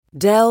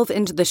Delve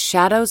into the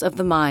shadows of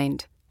the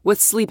mind with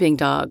Sleeping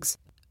Dogs,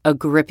 a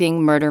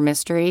gripping murder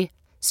mystery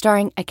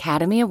starring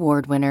Academy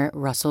Award winner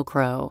Russell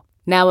Crowe.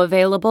 Now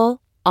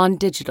available on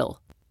digital.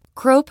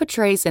 Crowe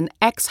portrays an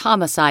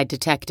ex-homicide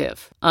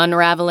detective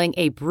unraveling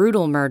a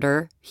brutal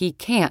murder he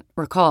can't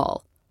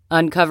recall.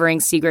 Uncovering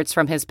secrets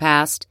from his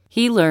past,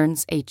 he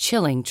learns a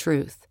chilling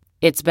truth.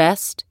 It's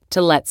best to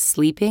let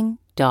sleeping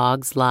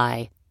dogs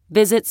lie.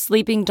 Visit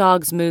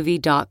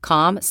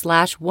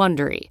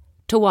sleepingdogsmovie.com/Wondery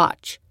to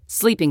watch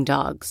Sleeping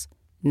Dogs,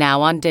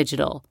 now on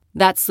digital.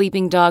 That's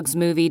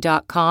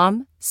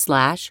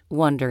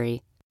sleepingdogsmovie.com/Wondery.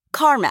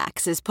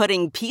 CarMax is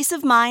putting peace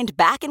of mind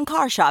back in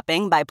car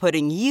shopping by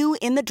putting you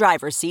in the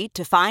driver's seat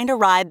to find a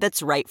ride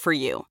that's right for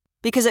you.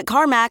 Because at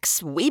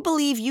CarMax, we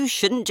believe you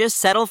shouldn't just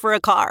settle for a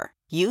car.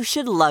 You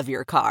should love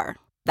your car.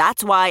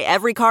 That's why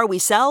every car we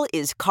sell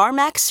is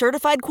CarMax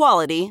certified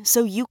quality,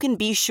 so you can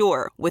be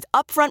sure with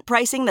upfront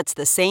pricing that's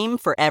the same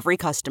for every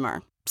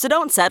customer. So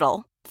don't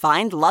settle.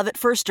 Find love at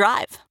first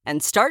drive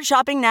and start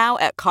shopping now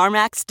at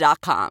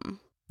CarMax.com.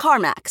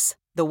 CarMax,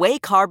 the way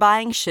car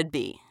buying should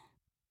be.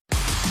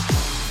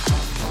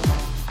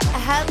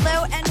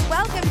 Hello and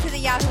welcome to the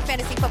Yahoo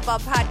Fantasy Football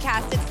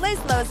Podcast. It's Liz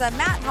Loza,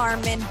 Matt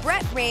Harmon,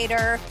 Brett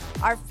Rader,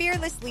 our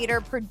fearless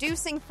leader,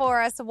 producing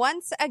for us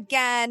once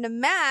again.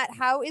 Matt,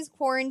 how is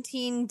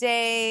quarantine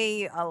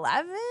day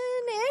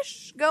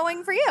 11-ish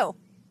going for you?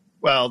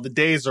 Well, the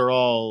days are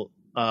all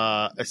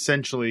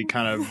essentially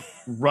kind of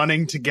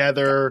running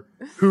together.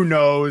 Who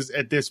knows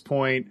at this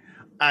point?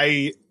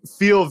 I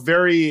feel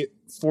very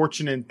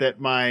fortunate that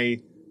my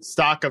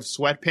stock of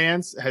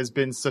sweatpants has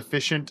been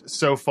sufficient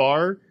so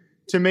far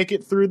to make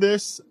it through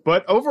this.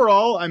 But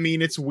overall, I mean,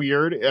 it's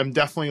weird. I'm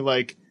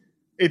definitely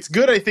it's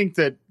good. I think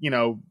that,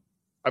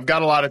 I've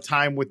got a lot of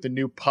time with the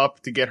new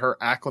pup to get her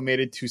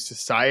acclimated to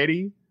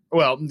society.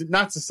 Well,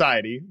 not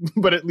society,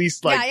 but at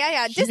least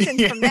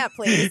distance from that,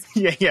 please.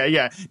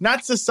 Yeah.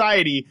 Not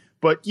society,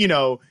 but,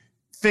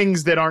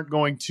 things that aren't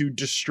going to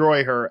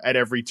destroy her at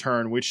every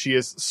turn, which she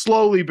is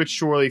slowly but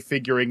surely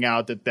figuring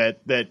out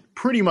that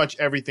pretty much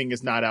everything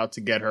is not out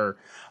to get her.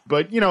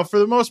 But, for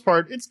the most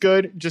part, it's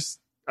good. Just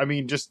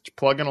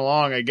plugging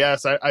along, I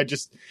guess. I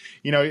just,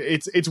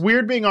 it's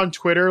weird being on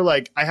Twitter.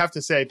 Like, I have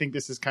to say, I think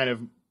this is kind of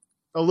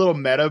a little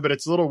meta, but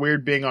it's a little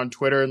weird being on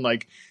Twitter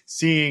and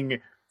seeing,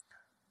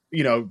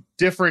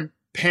 different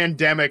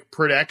pandemic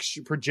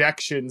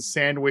projections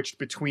sandwiched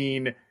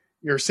between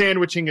you're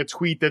sandwiching a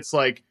tweet that's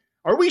like,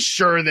 are we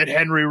sure that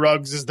Henry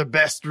Ruggs is the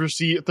best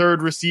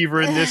third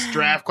receiver in this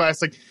draft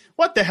class? Like,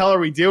 what the hell are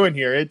we doing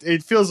here?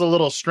 It feels a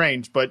little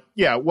strange, but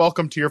yeah,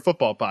 welcome to your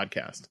football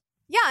podcast.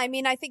 Yeah, I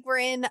mean, I think we're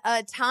in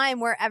a time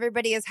where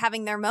everybody is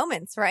having their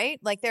moments, right?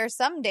 Like, there are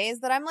some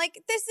days that I'm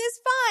like, this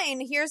is fine.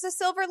 Here's a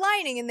silver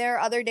lining. And there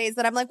are other days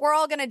that I'm like, we're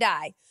all going to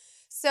die.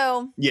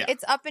 So yeah,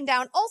 it's up and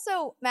down.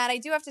 Also, Matt, I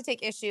do have to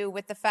take issue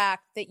with the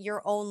fact that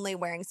you're only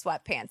wearing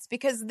sweatpants,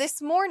 because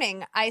this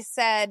morning I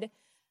said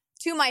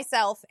to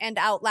myself and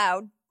out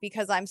loud,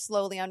 because I'm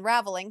slowly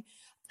unraveling,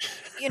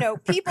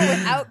 people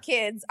without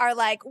kids are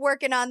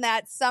working on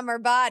that summer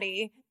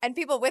body, and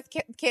people with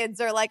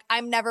kids are like,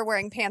 I'm never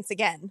wearing pants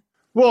again.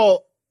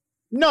 Well,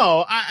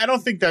 no, I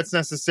don't think that's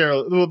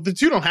necessarily. Well, the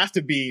two don't have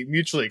to be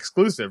mutually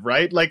exclusive,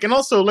 right? And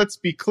also, let's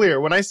be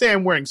clear. When I say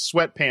I'm wearing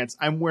sweatpants,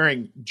 I'm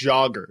wearing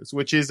joggers,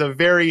 which is a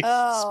very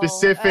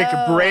specific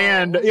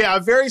brand. Yeah,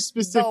 a very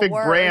specific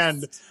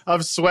brand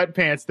of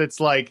sweatpants that's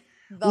look,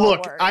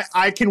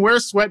 I can wear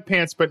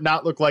sweatpants but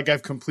not look like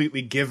I've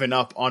completely given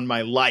up on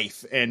my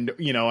life. And,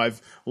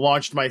 I've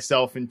launched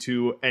myself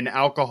into an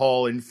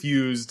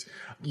alcohol-infused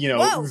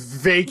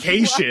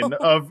vacation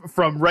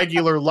from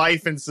regular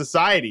life and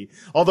society.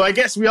 Although I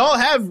guess we all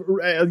have,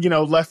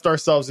 left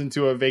ourselves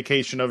into a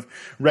vacation of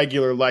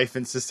regular life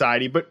and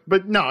society.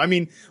 But no, I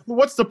mean,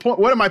 what's the point?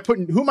 Who am I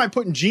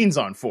putting jeans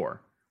on for?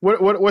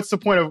 What's the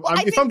point of,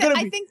 I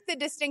think the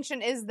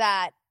distinction is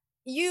that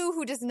you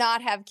who does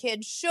not have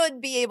kids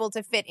should be able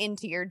to fit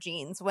into your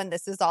jeans when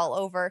this is all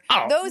over.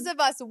 Those of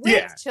us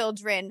with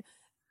children,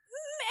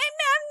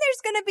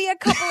 there's going to be a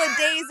couple of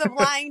days of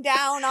lying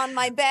down on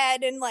my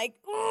bed and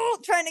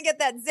trying to get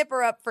that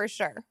zipper up for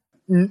sure.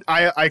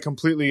 I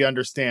completely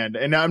understand.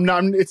 And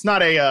it's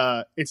not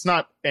an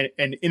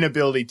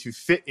inability to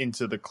fit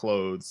into the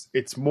clothes.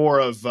 It's more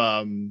of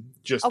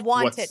just a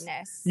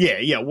wantedness.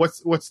 Yeah.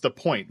 What's the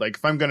point?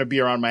 If I'm going to be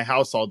around my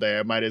house all day,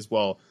 I might as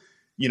well,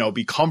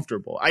 be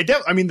comfortable. I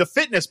mean, the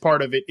fitness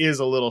part of it is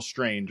a little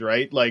strange,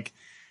 right? We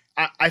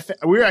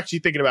were actually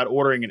thinking about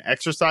ordering an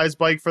exercise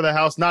bike for the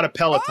house, not a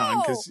Peloton,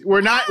 because we're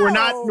not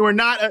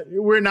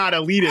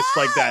elitist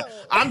like that.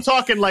 I'm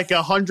talking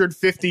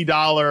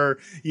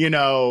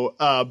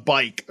 $150,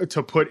 bike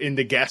to put in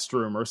the guest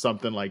room or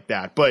something like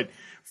that. But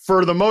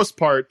for the most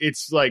part,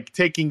 it's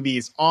taking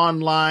these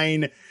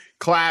online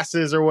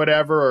classes or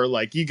whatever,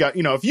 or you got,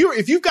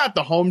 if you've got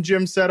the home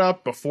gym set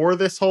up before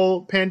this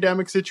whole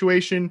pandemic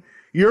situation,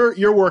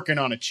 you're working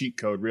on a cheat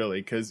code,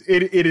 really, because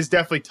it is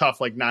definitely tough,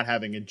 not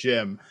having a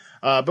gym.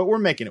 But we're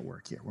making it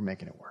work. Yeah, we're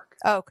making it work.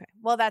 Okay,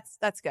 well that's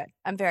good.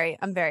 I'm very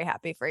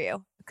happy for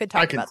you. Could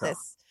talk about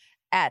this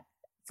at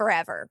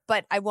forever,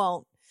 but I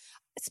won't.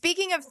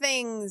 Speaking of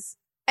things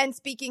and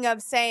speaking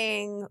of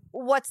saying,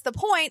 what's the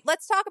point?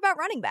 Let's talk about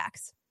running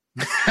backs.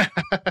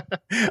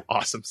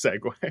 Awesome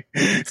segue.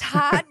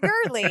 Todd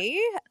Gurley,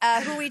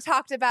 who we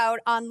talked about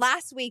on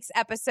last week's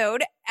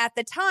episode, at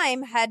the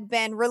time had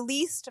been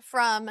released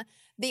from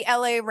the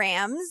LA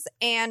Rams,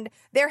 and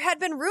there had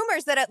been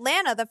rumors that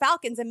Atlanta, the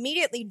Falcons,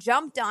 immediately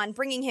jumped on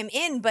bringing him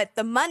in, but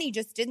the money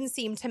just didn't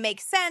seem to make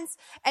sense.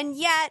 And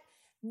yet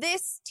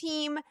this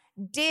team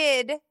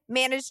did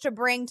manage to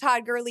bring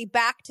Todd Gurley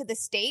back to the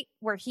state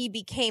where he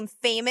became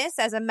famous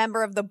as a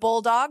member of the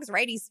Bulldogs,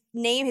 right? His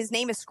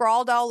name is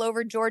scrawled all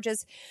over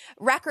Georgia's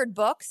record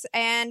books,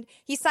 and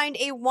he signed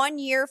a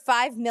 1-year,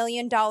 $5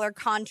 million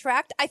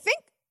contract.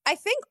 I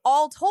think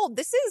all told,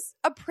 this is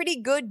a pretty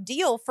good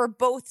deal for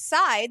both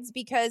sides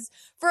because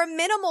for a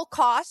minimal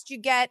cost, you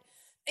get,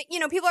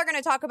 people are going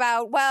to talk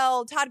about,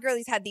 well, Todd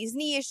Gurley's had these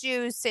knee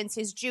issues since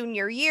his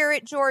junior year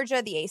at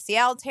Georgia, the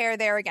ACL tear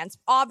there against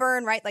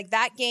Auburn, right? Like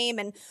that game,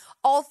 and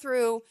all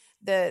through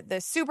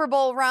the Super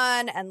Bowl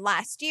run and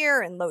last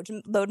year and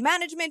load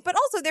management. But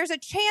also there's a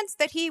chance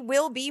that he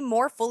will be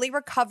more fully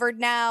recovered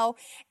now.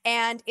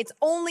 And it's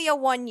only a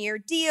 1-year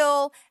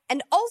deal.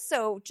 And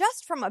also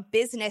just from a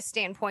business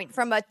standpoint,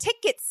 from a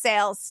ticket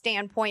sales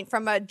standpoint,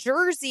 from a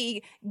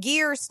jersey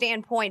gear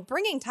standpoint,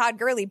 bringing Todd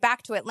Gurley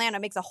back to Atlanta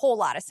makes a whole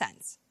lot of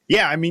sense.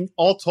 Yeah, I mean,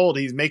 all told,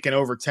 he's making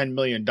over $10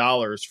 million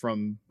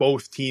from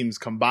both teams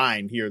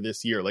combined here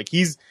this year. Like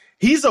he's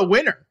a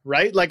winner,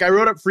 right? Like I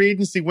wrote up free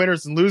agency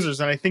winners and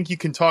losers, and I think you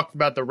can talk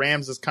about the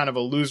Rams as kind of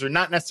a loser,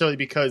 not necessarily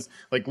because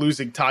like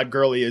losing Todd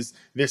Gurley is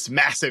this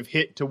massive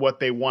hit to what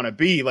they want to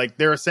be. Like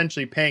they're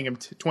essentially paying him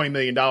 $20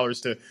 million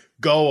to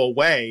go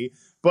away.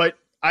 But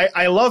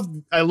I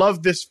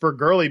love this for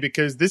Gurley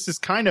because this is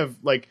kind of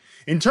like,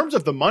 in terms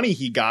of the money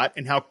he got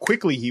and how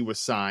quickly he was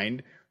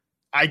signed,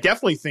 I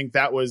definitely think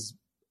that was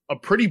a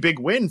pretty big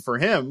win for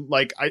him.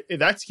 Like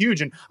that's huge.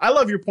 And I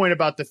love your point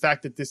about the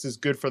fact that this is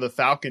good for the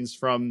Falcons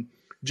from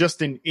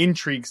just an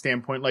intrigue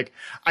standpoint. Like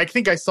I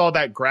think I saw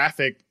that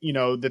graphic,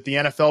 that the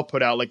NFL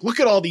put out, like, look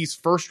at all these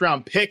first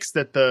round picks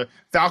that the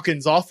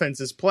Falcons offense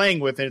is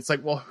playing with. And it's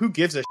like, well, who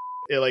gives a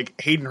shit? Like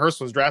Hayden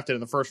Hurst was drafted in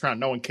the first round.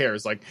 No one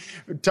cares. Like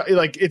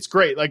it's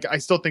great. Like I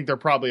still think they're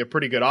probably a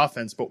pretty good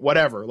offense, but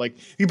whatever. Like,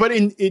 but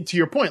to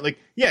your point, like,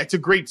 yeah, it's a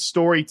great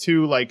story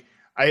too. Like,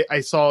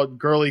 I saw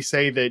Gurley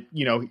say that,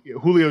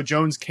 Julio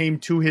Jones came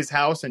to his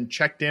house and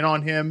checked in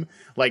on him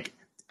like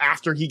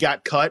after he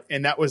got cut.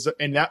 And that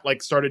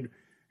like started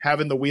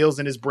having the wheels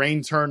in his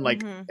brain turn.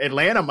 Like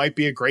Atlanta might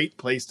be a great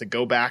place to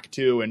go back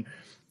to. And,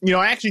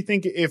 I actually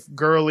think if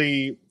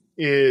Gurley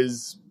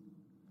is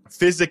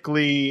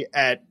physically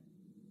at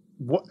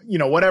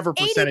whatever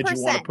percentage 80%.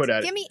 You want to put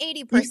at it. Give me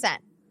 80%.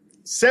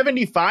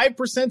 75%,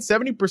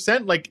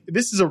 70%. Like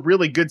this is a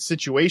really good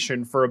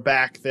situation for a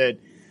back that,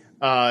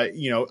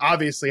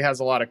 obviously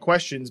has a lot of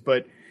questions,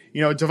 but,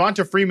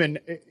 Devonta Freeman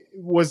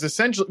was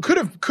essentially could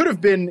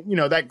have been,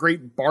 that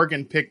great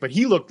bargain pick, but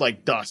he looked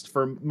like dust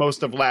for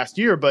most of last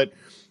year, but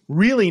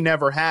really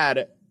never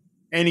had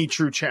any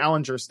true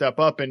challenger step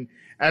up. And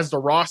as the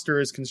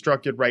roster is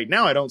constructed right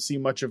now, I don't see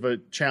much of a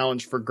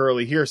challenge for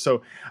Gurley here.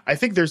 So I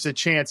think there's a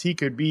chance he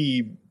could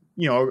be,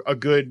 a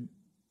good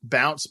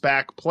bounce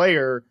back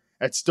player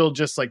at still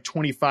just like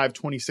 25,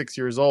 26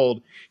 years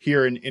old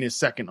here in his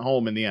second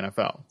home in the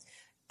NFL.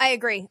 I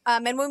agree.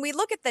 And when we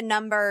look at the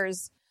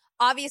numbers,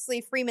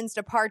 obviously Freeman's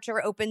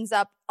departure opens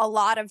up a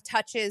lot of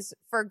touches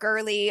for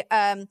Gurley.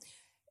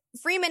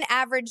 Freeman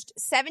averaged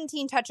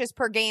 17 touches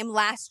per game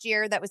last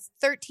year. That was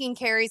 13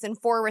 carries and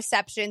 4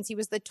 receptions. He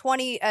was the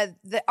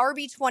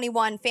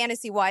RB21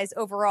 fantasy-wise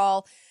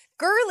overall.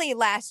 Gurley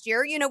last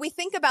year, we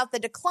think about the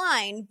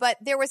decline, but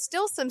there was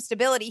still some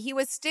stability. He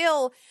was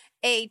still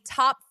a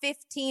top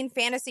 15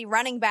 fantasy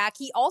running back.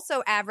 He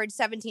also averaged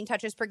 17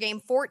 touches per game,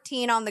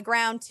 14 on the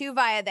ground, 2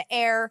 via the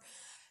air.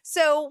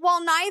 So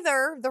while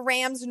neither the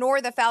Rams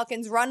nor the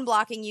Falcons run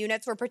blocking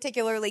units were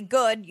particularly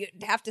good,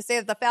 you'd have to say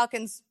that the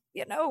Falcons,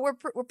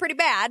 we're pretty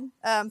bad.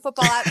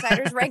 Football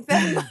Outsiders ranked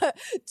them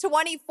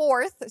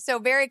 24th, so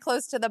very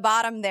close to the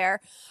bottom there.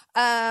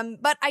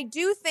 But I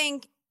do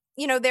think,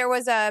 there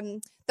was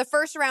the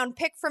first round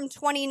pick from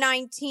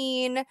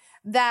 2019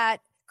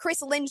 that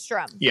Chris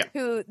Lindstrom,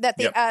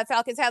 the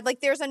Falcons had.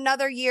 Like, there's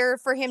another year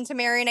for him to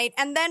marinate.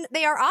 And then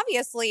they are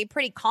obviously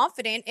pretty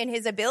confident in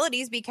his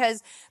abilities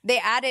because they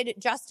added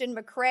Justin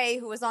McCray,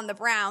 who was on the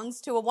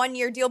Browns, to a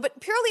 1-year deal, but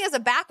purely as a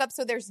backup.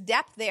 So there's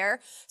depth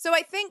there. So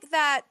I think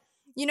that,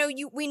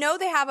 we know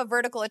they have a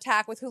vertical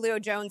attack with Julio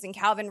Jones and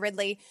Calvin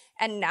Ridley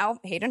and now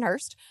Hayden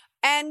Hurst.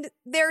 And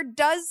there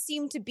does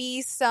seem to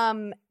be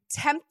some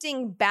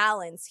tempting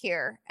balance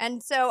here.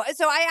 And so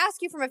I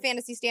ask you from a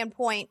fantasy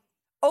standpoint,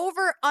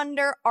 over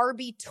under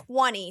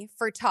RB20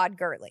 for Todd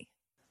Gurley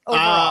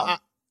overall.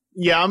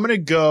 I'm going to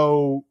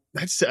go.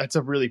 That's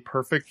a really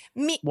perfect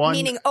one.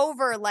 Meaning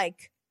over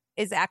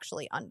is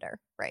actually under,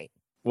 right?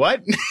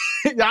 What?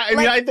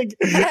 I think.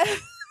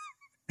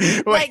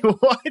 Wait,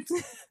 what?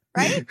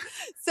 Right?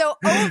 So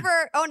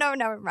over. Oh no,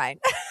 never mind.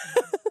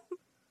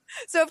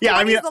 So if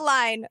 20 is the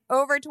line,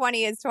 over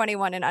 20 is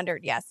 21 and under.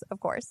 Yes, of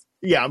course.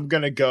 Yeah, I'm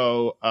going to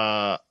go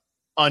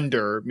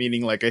under,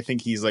 meaning like I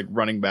think he's like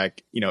running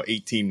back,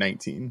 18,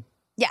 19.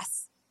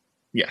 Yes.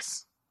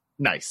 Yes.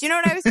 Nice. Do you know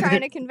what I was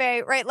trying to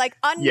convey? Right? Like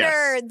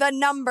under the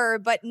number,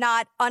 but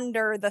not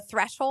under the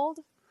threshold?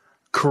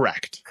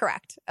 Correct.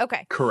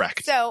 Okay.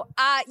 Correct. So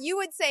you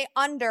would say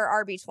under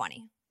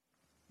RB20.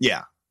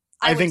 Yeah.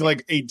 I think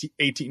like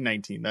 18,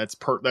 19. That's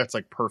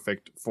like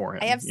perfect for him.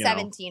 I have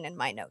 17 in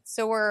my notes.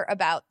 So we're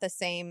about the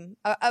same.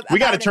 We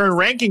got to turn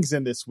rankings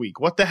in this week.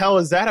 What the hell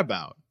is that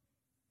about?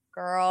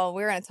 Girl,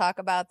 we're going to talk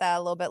about that a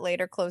little bit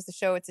later. Close the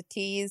show. It's a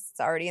tease. It's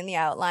already in the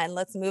outline.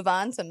 Let's move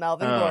on to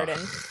Melvin Gordon.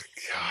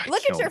 God,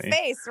 look at your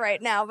face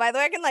right now. By the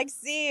way, I can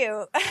see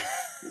you.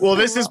 Well,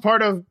 this is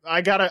part of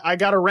I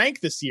gotta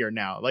rank this year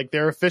now. Like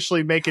they're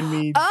officially making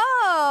me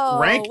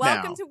rank now.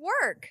 Welcome to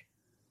work.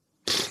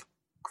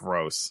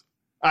 Gross.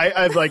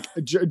 I've like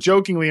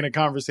jokingly in a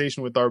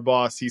conversation with our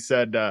boss, he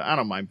said, I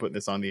don't mind putting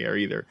this on the air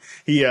either.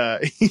 He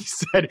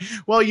said,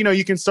 well,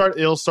 you can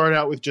it'll start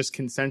out with just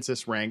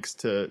consensus ranks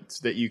so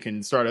that you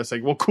can start. I was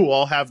like, well, cool,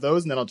 I'll have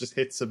those and then I'll just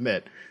hit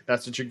submit.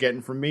 That's what you're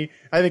getting from me.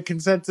 I think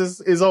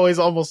consensus is always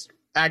almost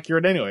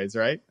accurate anyways,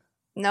 right?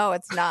 No,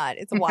 it's not.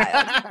 It's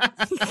wild.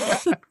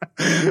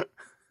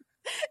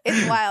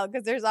 It's wild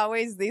because there's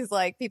always these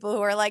like people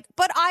who are like,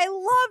 but I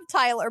love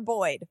Tyler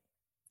Boyd.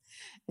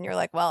 And you're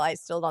like, well, I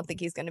still don't think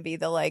he's going to be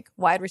the like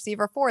wide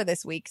receiver 4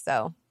 this week.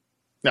 So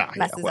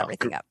messes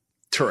everything up.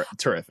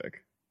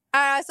 Terrific.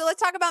 So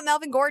let's talk about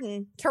Melvin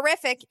Gordon.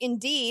 Terrific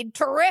indeed.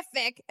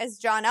 Terrific, as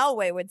John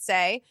Elway would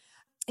say.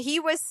 He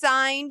was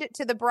signed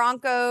to the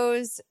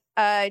Broncos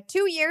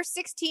 2-year,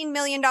 $16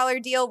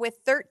 million deal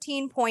with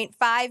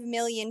 $13.5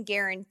 million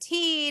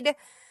guaranteed.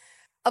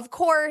 Of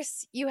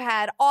course, you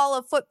had all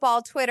of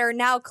football Twitter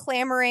now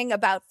clamoring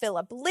about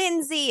Philip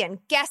Lindsay and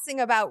guessing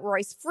about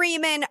Royce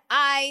Freeman.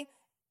 I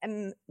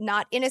am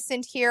not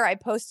innocent here. I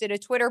posted a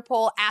Twitter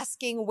poll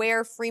asking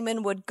where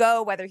Freeman would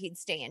go, whether he'd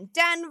stay in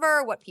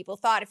Denver, what people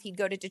thought if he'd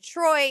go to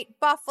Detroit,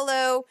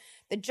 Buffalo,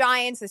 the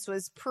Giants. This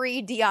was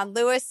pre-Dion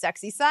Lewis,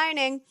 sexy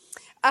signing.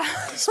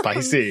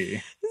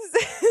 Spicy.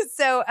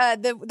 So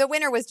the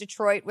winner was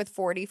Detroit with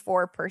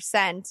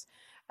 44%.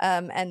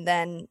 And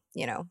then,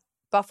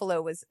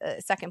 Buffalo was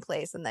second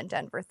place and then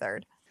Denver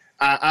third.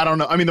 I don't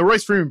know. I mean, the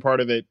Royce Freeman part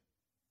of it,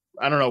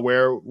 I don't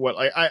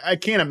know I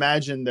can't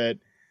imagine that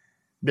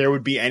there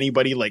would be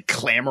anybody like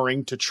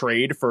clamoring to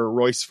trade for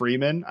Royce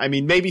Freeman. I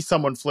mean, maybe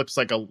someone flips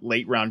like a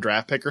late round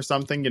draft pick or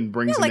something and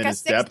brings him in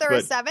his depth. Like a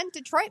 6th or a 7th.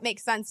 Detroit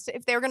makes sense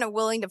if they're going to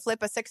willing to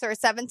flip a 6 or a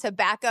 7 to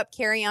back up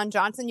Kerryon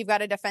Johnson. You've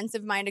got a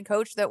defensive minded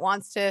coach that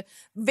wants to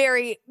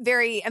very,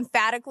 very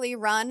emphatically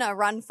run a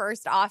run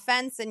first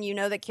offense. And you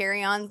know that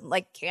Kerryon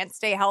can't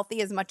stay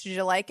healthy as much as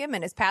you like him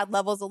and his pad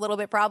level is a little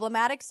bit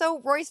problematic. So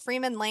Royce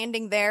Freeman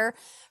landing there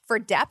for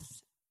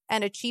depth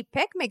and a cheap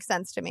pick makes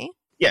sense to me.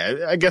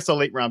 Yeah, I guess a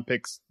late round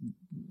pick's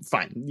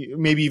fine.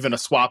 Maybe even a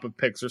swap of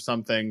picks or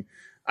something.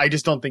 I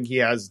just don't think he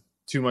has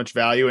too much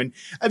value. And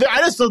I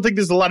just don't think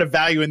there's a lot of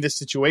value in this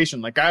situation.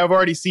 Like, I've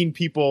already seen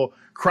people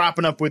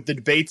cropping up with the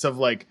debates of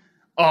like,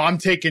 oh, I'm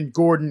taking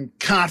Gordon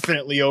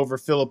confidently over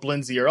Philip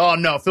Lindsay, or, oh,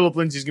 no, Philip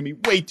Lindsay's going to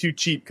be way too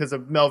cheap because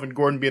of Melvin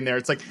Gordon being there.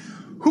 It's like,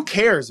 who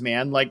cares,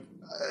 man? Like,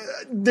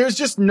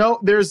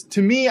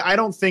 to me,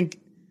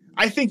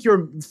 I think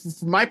from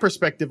my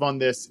perspective on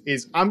this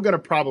is I'm going to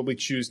probably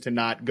choose to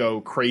not go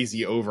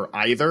crazy over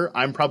either.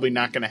 I'm probably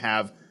not going to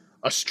have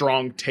a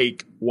strong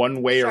take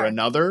one way or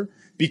another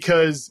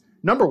because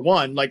number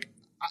one, like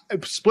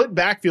split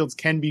backfields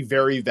can be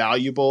very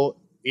valuable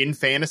in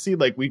fantasy.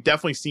 Like we've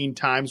definitely seen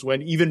times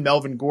when even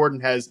Melvin Gordon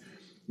has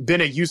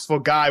been a useful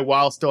guy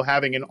while still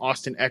having an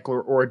Austin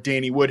Eckler or a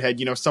Danny Woodhead,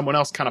 someone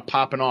else kind of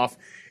popping off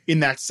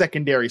in that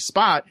secondary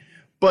spot.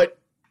 But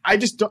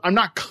I'm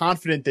not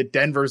confident that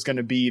Denver is going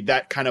to be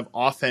that kind of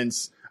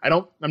offense.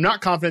 I'm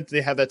not confident that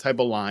they have that type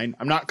of line.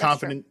 I'm not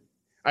confident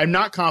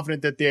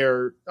that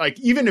they're like,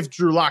 even if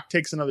Drew Lock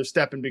takes another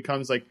step and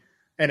becomes like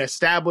an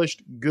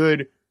established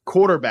good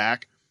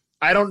quarterback,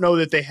 I don't know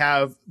that they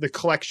have the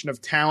collection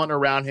of talent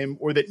around him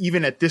or that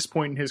even at this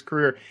point in his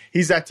career,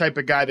 he's that type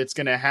of guy that's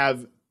going to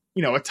have,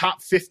 a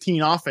top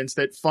 15 offense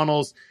that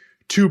funnels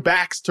 2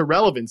 backs to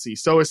relevancy.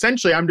 So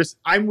essentially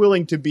I'm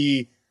willing to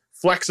be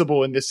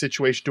flexible in this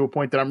situation to a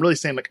point that I'm really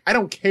saying, like, I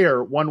don't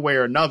care one way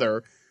or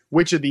another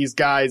which of these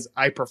guys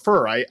I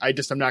prefer. I'm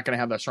not going to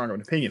have that strong of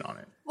an opinion on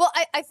it. Well,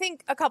 I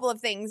think a couple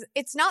of things.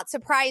 It's not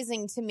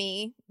surprising to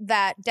me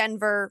that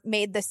Denver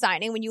made the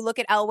signing. When you look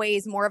at Elway,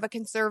 he's more of a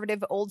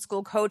conservative, old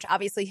school coach,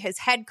 obviously his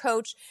head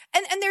coach.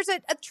 And there's a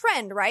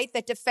trend, right,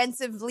 that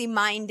defensively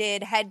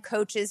minded head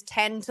coaches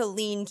tend to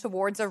lean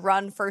towards a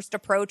run first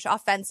approach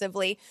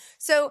offensively.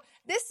 So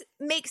this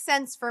makes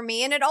sense for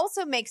me. And it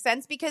also makes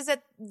sense because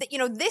at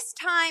this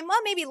time,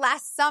 well, maybe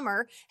last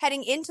summer,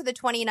 heading into the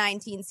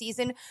 2019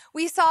 season,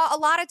 we saw a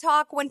lot of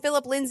talk when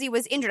Philip Lindsay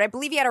was injured. I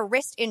believe he had a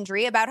wrist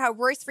injury, about how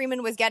Royce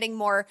Freeman was getting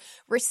more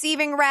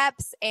receiving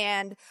reps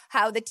and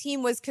how the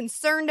team was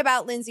concerned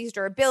about Lindsay's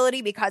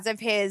durability because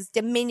of his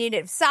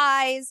diminutive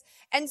size.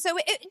 And so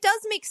it does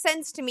make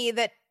sense to me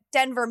that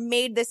Denver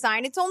made the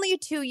sign. It's only a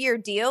 2-year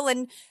deal,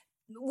 and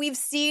we've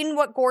seen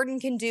what Gordon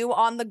can do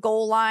on the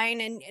goal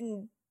line.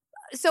 And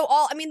so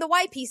the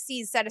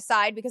YPC is set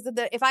aside because of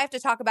if I have to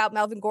talk about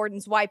Melvin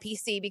Gordon's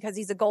YPC because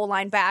he's a goal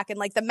line back and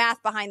like the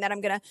math behind that,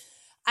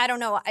 I don't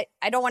know.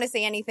 I don't want to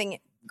say anything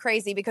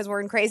crazy because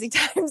we're in crazy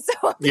times.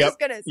 So I'm just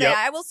going to say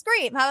I will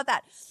scream. How about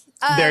that?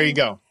 There you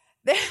go.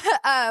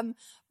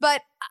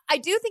 But I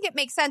do think it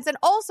makes sense. And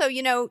also,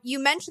 you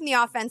mentioned the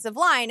offensive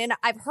line, and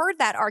I've heard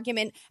that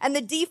argument. And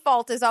the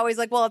default is always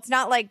like, well, it's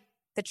not like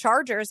the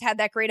Chargers had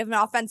that great of an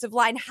offensive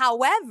line.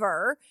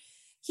 However,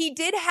 he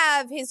did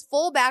have his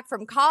fullback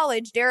from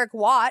college, Derek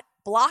Watt,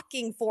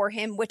 blocking for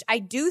him, which I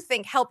do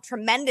think helped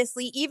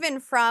tremendously, even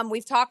from,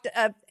 we've talked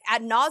ad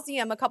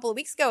nauseum a couple of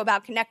weeks ago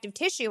about connective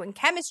tissue and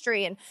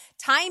chemistry and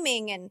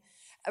timing and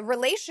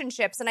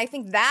relationships. And I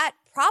think that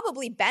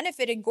probably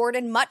benefited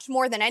Gordon much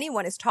more than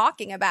anyone is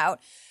talking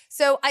about.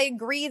 So I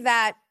agree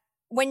that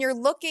when you're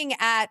looking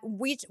at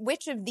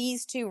which of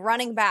these two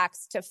running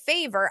backs to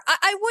favor,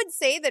 I would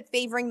say that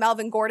favoring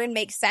Melvin Gordon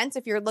makes sense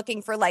if you're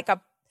looking for like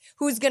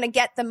who's going to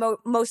get the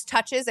most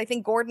touches. I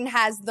think Gordon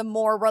has the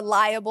more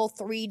reliable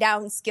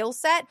 3-down skill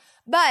set.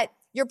 But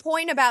your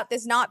point about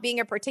this not being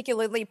a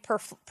particularly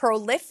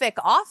prolific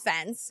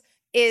offense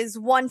is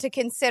one to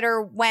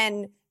consider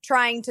when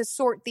trying to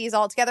sort these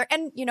all together.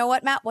 And you know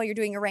what, Matt, while you're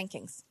doing your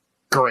rankings.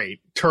 Great.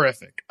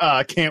 Terrific.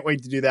 Can't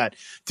wait to do that.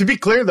 To be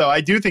clear, though,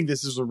 I do think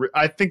this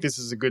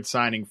is a good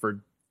signing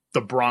for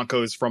the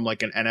Broncos from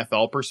like an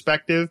NFL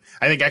perspective.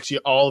 I think actually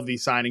all of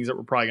these signings that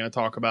we're probably going to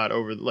talk about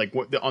over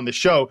on the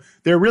show,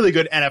 they're really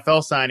good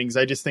NFL signings.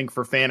 I just think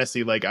for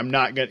fantasy,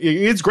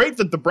 it's great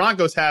that the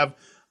Broncos have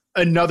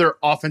another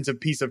offensive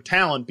piece of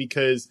talent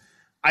because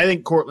I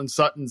think Courtland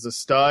Sutton's a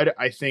stud.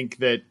 I think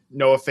that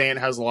Noah Fant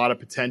has a lot of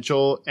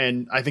potential,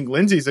 and I think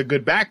Lindsey's a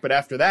good back. But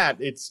after that,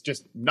 it's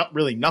just not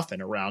really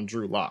nothing around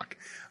Drew Lock.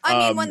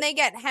 I mean, when they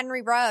get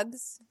Henry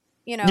Ruggs,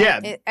 the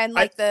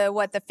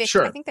 15th.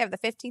 Sure. I think they have the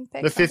 15th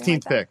pick. The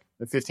 15th pick.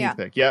 The 15th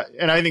pick. Yeah,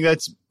 and I think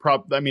that's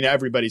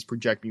everybody's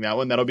projecting that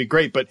one. That'll be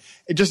great. But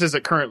it just as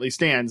it currently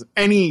stands,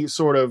 any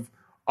sort of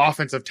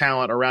offensive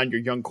talent around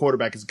your young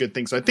quarterback is a good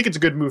thing. So I think it's a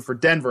good move for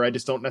Denver. I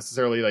just don't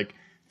necessarily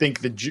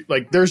think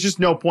there's just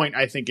no point,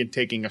 I think, in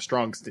taking a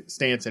strong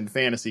stance in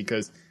fantasy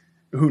because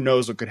who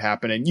knows what could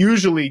happen. And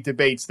usually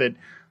debates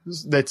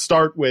that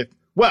start with,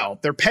 well,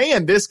 they're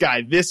paying this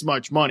guy this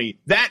much money.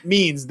 That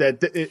means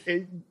that,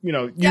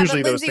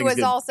 usually those things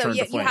get also, turned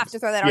to flames. You have to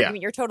throw that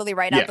argument. You're totally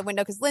right out the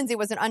window because Lindsey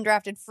was an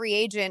undrafted free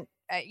agent,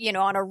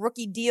 on a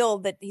rookie deal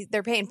that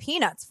they're paying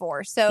peanuts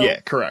for. So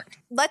yeah, correct.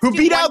 Who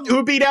beat out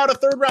a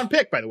 3rd round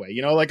pick, by the way,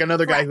 like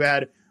another guy who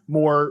had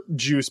more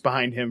juice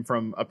behind him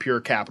from a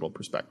pure capital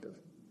perspective.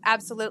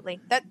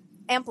 Absolutely. That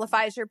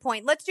amplifies your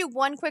point. Let's do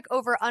one quick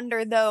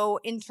over-under, though,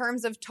 in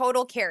terms of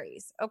total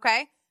carries,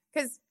 okay?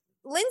 Because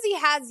Lindsey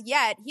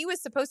he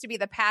was supposed to be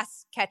the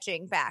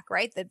pass-catching back,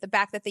 right? The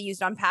back that they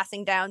used on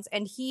passing downs,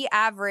 and he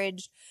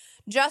averaged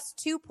just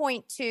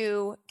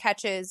 2.2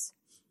 catches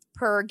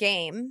per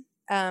game,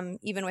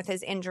 even with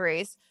his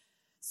injuries.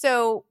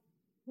 So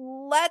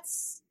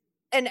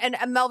and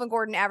Melvin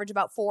Gordon averaged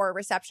about 4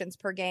 receptions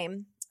per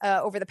game.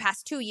 Over the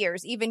past 2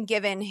 years, even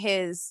given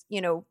his,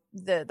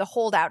 the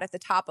holdout at the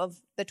top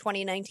of the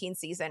 2019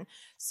 season.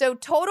 So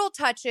total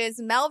touches,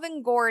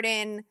 Melvin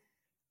Gordon,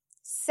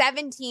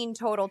 17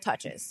 total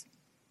touches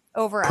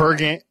per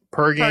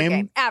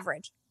game.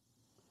 Average.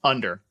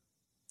 Under.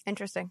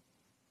 Interesting.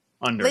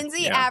 Under.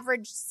 Lindsey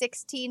averaged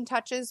 16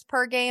 touches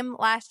per game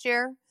last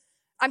year.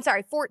 I'm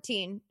sorry,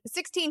 14.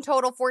 16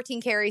 total,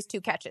 14 carries, 2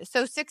 catches.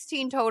 So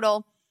 16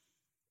 total.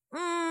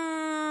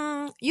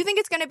 You think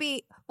it's going to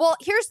be, well,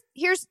 here's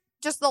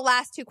just the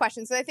last 2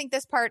 questions. So I think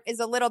this part is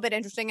a little bit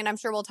interesting, and I'm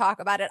sure we'll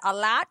talk about it a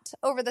lot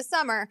over the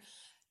summer.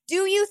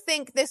 Do you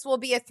think this will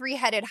be a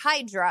 3-headed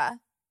hydra,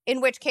 in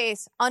which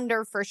case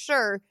under for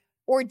sure,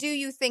 or do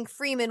you think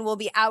Freeman will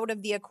be out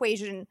of the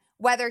equation,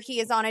 whether he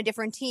is on a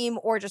different team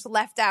or just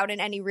left out in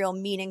any real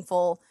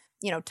meaningful,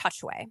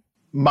 touch way?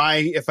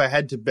 If I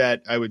had to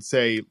bet, I would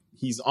say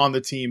he's on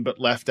the team, but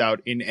left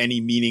out in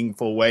any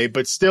meaningful way,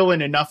 but still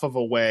in enough of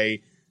a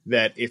way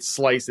that it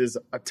slices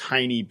a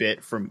tiny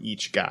bit from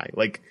each guy,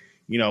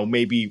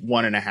 maybe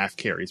 1.5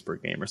 carries per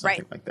game or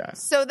something like that.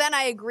 So then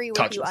I agree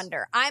with you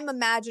under. I'm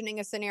imagining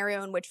a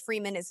scenario in which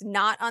Freeman is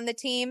not on the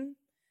team,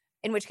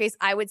 in which case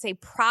I would say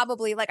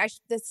probably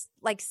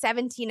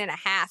 17.5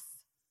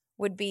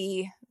 would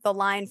be the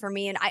line for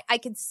me. And I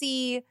could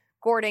see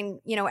Gordon,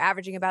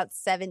 averaging about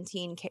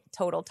 17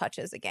 total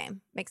touches a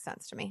game. Makes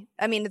sense to me.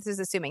 I mean, this is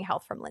assuming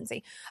health from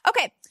Lindsey.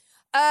 Okay.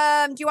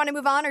 Do you want to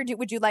move on, or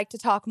would you like to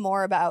talk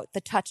more about the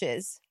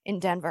touches in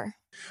Denver?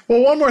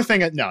 Well, one more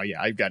thing. No,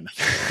 yeah, I've got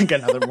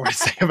nothing more to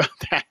say about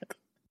that.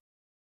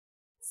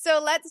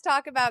 So let's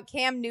talk about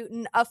Cam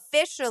Newton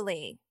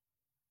officially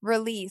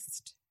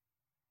released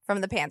from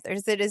the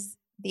Panthers. It is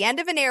the end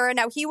of an era.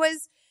 Now, he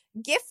was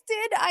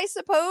gifted, I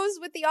suppose,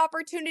 with the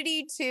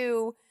opportunity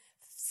to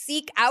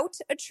seek out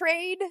a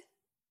trade,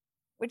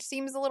 which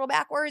seems a little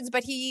backwards,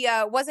 but he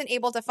wasn't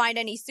able to find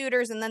any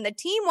suitors. And then the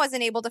team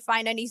wasn't able to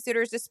find any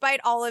suitors despite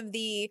all of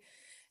the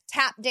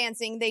tap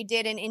dancing they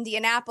did in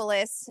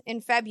Indianapolis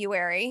in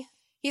February.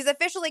 He's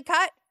officially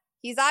cut.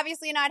 He's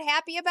obviously not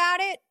happy about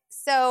it.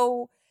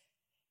 So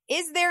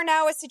is there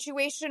now a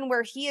situation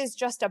where he is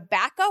just a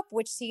backup,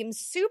 which seems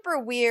super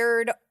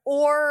weird,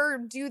 or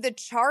do the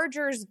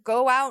Chargers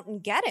go out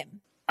and get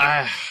him?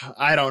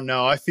 I don't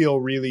know. I feel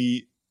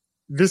really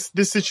this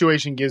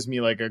situation gives me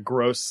like a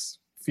gross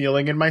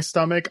feeling in my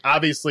stomach.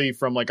 Obviously,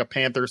 from like a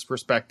Panthers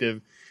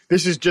perspective,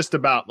 this is just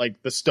about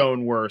like the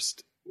stone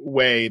worst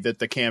way that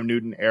the Cam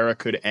Newton era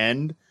could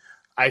end.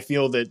 I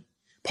feel that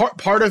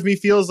part of me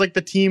feels like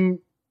the team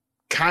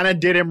kind of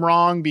did him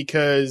wrong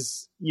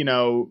because, you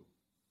know,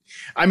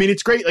 I mean,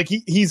 it's great. Like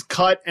he's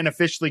cut and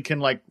officially can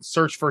like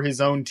search for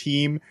his own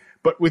team,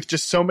 but with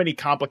just so many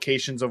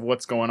complications of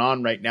what's going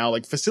on right now,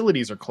 like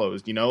facilities are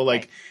closed, you know,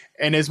 like, right.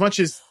 And as much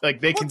as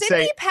like they can say,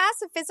 didn't he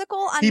pass a physical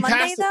on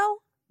Monday though?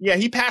 Yeah,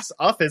 he passed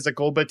a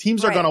physical, but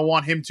teams are going to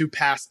want him to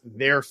pass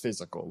their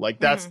physical. Like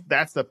that's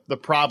the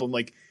problem.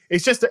 Like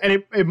it's just,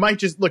 and it might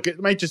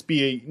just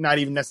be not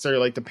even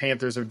necessarily like the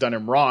Panthers have done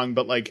him wrong,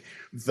 but like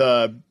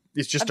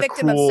it's just a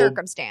victim of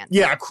circumstance.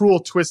 Yeah, a cruel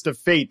twist of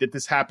fate that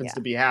this happens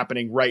to be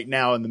happening right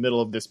now in the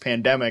middle of this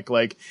pandemic,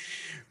 like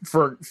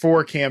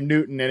for Cam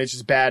Newton, and it's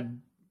just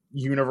bad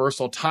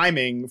universal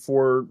timing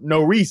for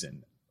no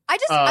reason.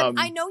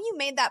 I know you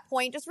made that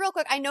point. Just real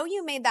quick, I know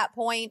you made that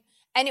point,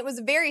 and it was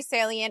very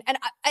salient,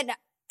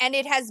 and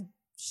it has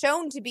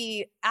shown to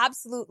be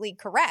absolutely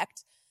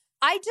correct.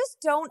 I just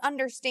don't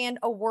understand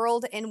a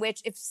world in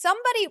which if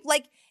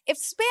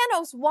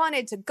Spanos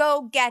wanted to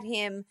go get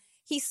him,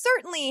 he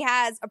certainly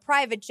has a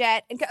private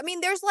jet. And I mean,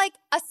 there's like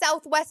a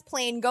Southwest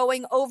plane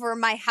going over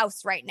my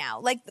house right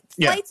now. Like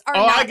flights are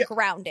not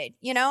grounded,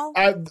 you know?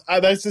 I've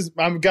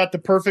got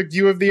the perfect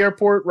view of the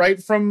airport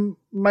right from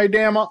my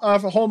damn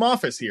home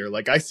office here.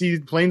 Like I see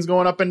planes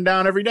going up and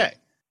down every day.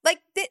 Like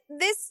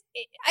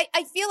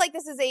I feel like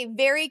this is a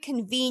very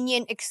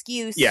convenient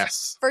excuse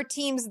for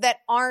teams that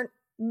aren't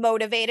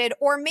motivated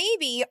or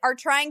maybe are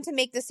trying to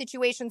make the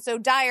situation so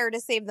dire to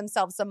save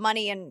themselves some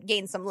money and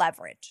gain some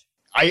leverage.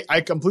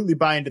 I completely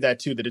buy into that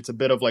too, that it's a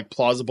bit of like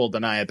plausible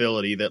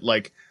deniability that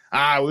like,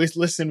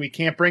 listen, we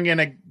can't bring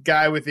in a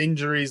guy with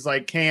injuries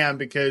like Cam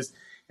because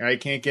I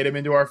can't get him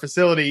into our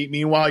facility.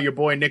 Meanwhile, your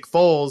boy Nick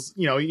Foles,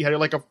 you know, he had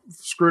like a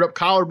screwed up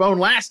collarbone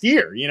last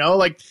year, you know,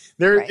 like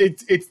there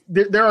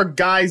are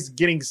guys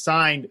getting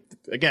signed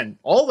again,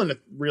 all in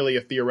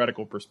a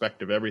theoretical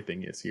perspective.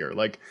 Everything is here.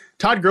 Like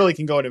Todd Gurley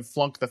can go in and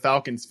flunk the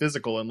Falcons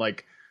physical and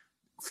like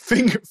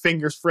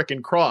fingers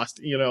frickin' crossed,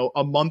 you know,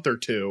 a month or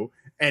two.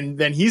 And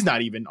then he's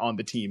not even on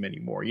the team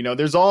anymore. You know,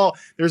 there's all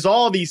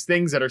these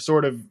things that are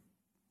sort of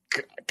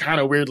kind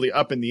of weirdly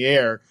up in the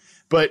air.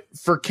 But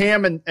for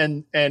Cam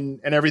and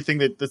everything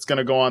that's going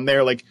to go on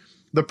there, like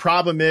the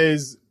problem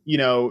is, you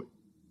know,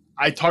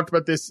 I talked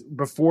about this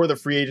before the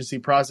free agency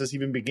process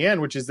even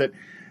began, which is that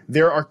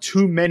there are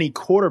too many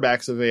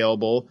quarterbacks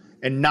available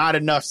and not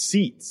enough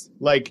seats.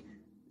 Like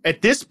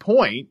at this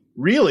point,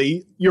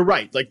 really, you're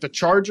right. Like the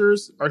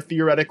Chargers are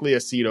theoretically a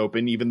seat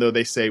open, even though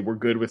they say we're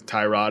good with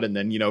Tyrod and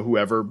then, you know,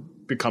 whoever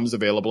becomes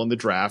available in the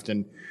draft.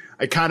 And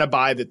I kind of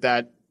buy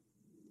that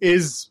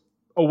is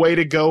a way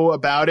to go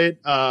about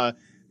it.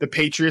 The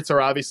Patriots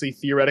are obviously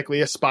theoretically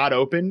a spot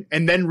open.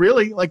 And then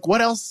really, like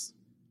what else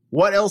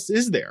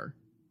is there?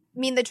 I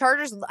mean, the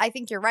Chargers, I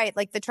think you're right.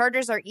 Like the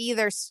Chargers are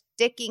either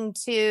sticking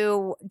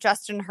to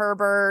Justin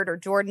Herbert or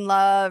Jordan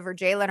Love or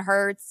Jalen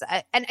Hurts.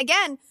 And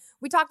again,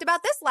 we talked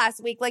about this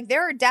last week. Like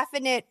there are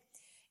definite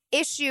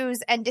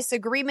issues and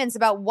disagreements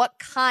about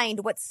what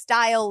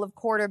style of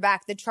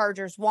quarterback the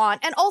Chargers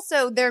want. And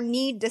also their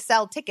need to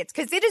sell tickets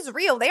because it is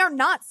real. They are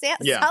not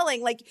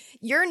selling. Like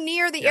you're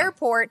near the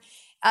airport.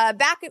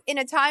 Back in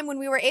a time when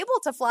we were able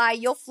to fly,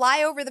 you'll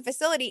fly over the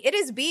facility. It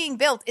is being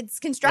built. Its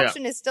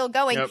construction is still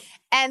going. Yep.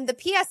 And the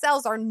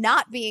PSLs are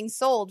not being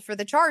sold for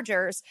the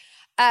Chargers.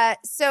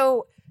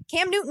 So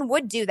Cam Newton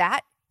would do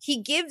that. He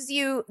gives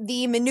you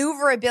the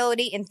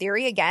maneuverability in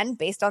theory, again,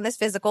 based on this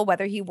physical,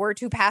 whether he were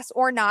to pass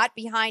or not,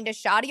 behind a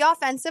shoddy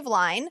offensive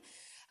line.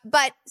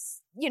 But,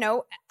 you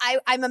know,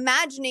 I'm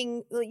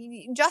imagining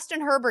Justin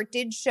Herbert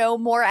did show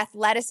more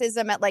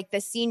athleticism at like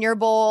the Senior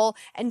Bowl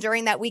and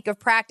during that week of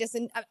practice.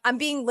 And I'm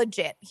being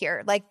legit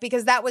here, like,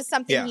 because that was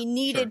something he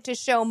needed to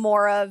show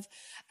more of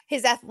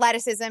his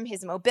athleticism,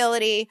 his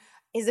mobility,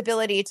 his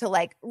ability to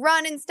like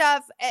run and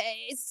stuff.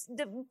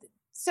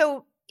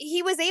 So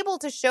he was able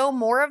to show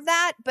more of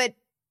that, but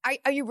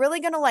are you really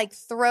going to like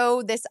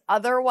throw this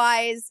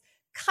otherwise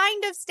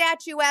kind of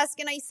statuesque?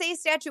 And I say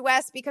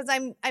statuesque because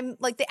I'm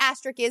like the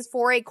asterisk is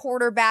for a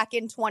quarterback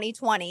in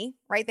 2020,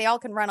 right? They all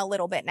can run a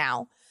little bit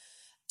now.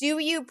 Do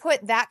you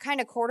put that kind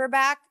of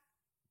quarterback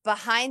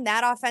behind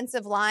that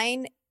offensive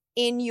line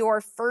in your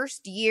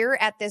first year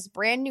at this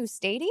brand new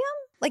stadium?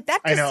 Like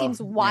that just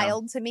seems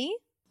wild to me.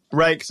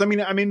 Right, because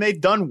I mean,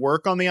 they've done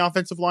work on the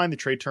offensive line. The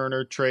Trey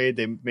Turner trade,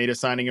 they made a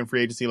signing in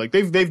free agency. Like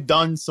they've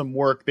done some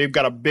work. They've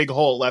got a big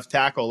hole at left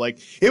tackle. Like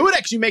it would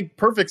actually make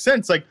perfect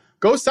sense. Like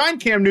go sign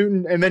Cam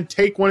Newton and then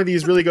take one of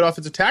these really good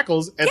offensive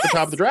tackles at the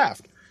top of the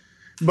draft.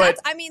 But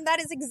that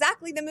is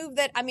exactly the move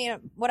that,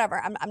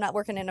 whatever. I'm not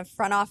working in a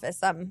front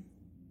office.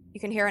 You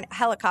can hear a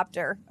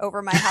helicopter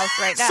over my house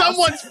right now.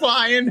 Someone's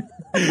flying.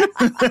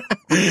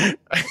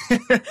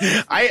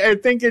 I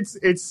think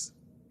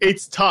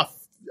it's tough.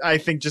 I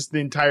think just the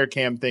entire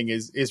Cam thing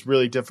is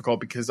really difficult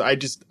because I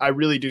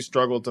really do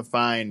struggle to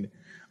find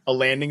a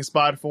landing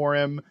spot for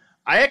him.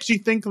 I actually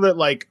think that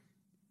like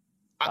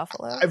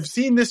I've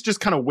seen this just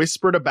kind of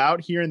whispered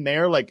about here and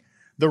there. Like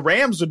the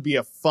Rams would be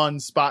a fun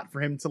spot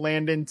for him to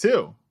land in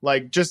too.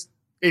 Like just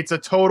it's a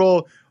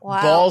total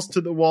balls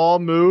to the wall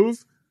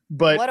move.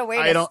 But what a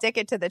way to stick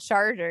it to the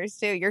Chargers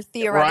too. Your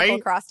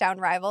theoretical crosstown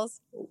rivals.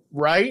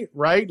 Right.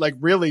 Like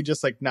really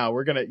just like, no,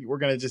 we're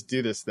gonna just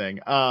do this thing.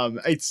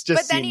 It's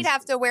just. But then he'd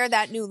have to wear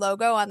that new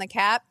logo on the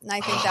cap. And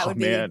I think that would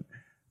be,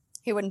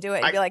 he wouldn't do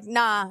it. He'd be like,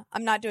 nah,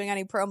 I'm not doing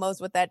any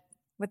promos with that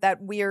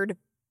weird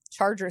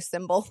Charger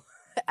symbol.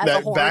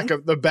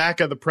 The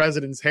back of the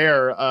president's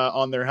hair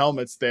on their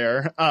helmets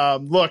there.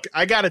 Look,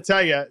 I got to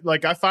tell you,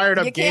 like I fired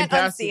up Game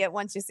Pass. You can't unsee it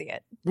once you see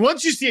it.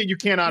 Once you see it, you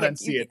cannot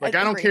unsee it. Like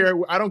I don't care.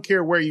 I don't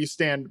care where you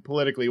stand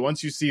politically.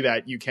 Once you see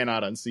that, you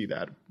cannot unsee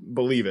that.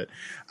 Believe it.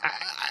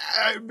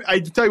 I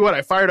tell you what,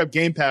 I fired up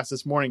Game Pass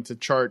this morning to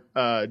chart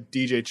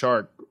DJ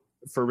Chark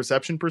for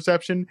reception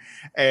perception,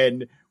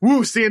 and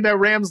seeing that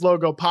Rams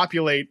logo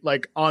populate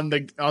like on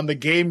the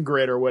game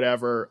grid or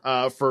whatever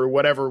for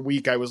whatever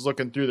week I was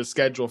looking through the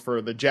schedule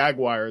for the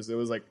Jaguars, it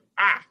was like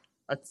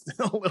that's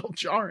a little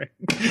jarring.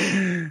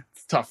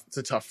 It's tough. It's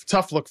a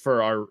tough look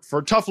for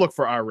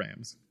our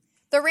Rams.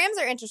 The Rams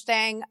are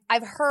interesting.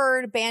 I've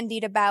heard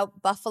bandied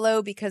about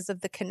Buffalo because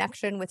of the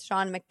connection with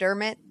Sean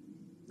McDermott.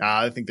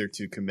 I think they're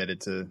too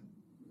committed to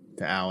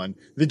Allen.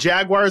 The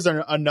Jaguars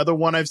are another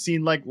one I've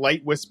seen like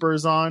light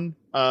whispers on.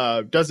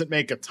 Doesn't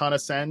make a ton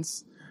of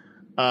sense.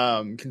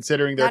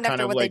 Considering they're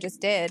kind of what like they just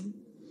did.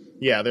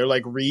 Yeah, they're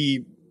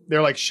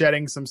like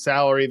shedding some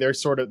salary.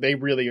 They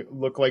really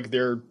look like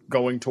they're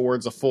going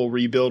towards a full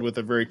rebuild with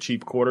a very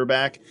cheap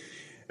quarterback.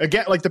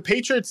 Again, like the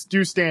Patriots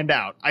do stand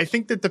out. I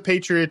think that the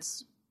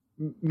Patriots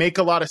make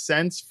a lot of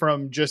sense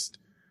from just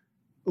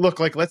look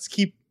like let's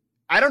keep.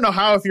 I don't know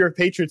how if you're a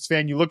Patriots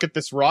fan, you look at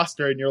this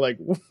roster and you're like.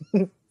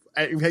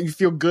 You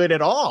feel good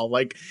at all.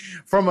 Like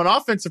from an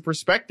offensive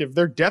perspective,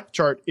 their depth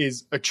chart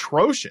is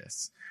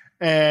atrocious.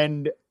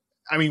 And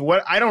I mean,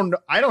 I don't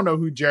know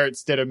who Jarrett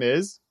Stidham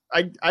is.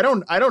 I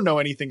don't know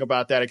anything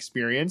about that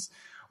experience.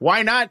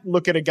 Why not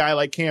look at a guy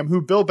like Cam, who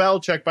Bill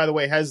Belichick, by the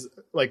way, has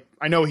like,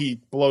 I know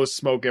he blows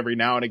smoke every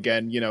now and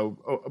again,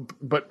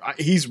 but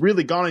he's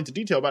really gone into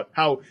detail about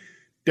how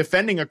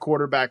defending a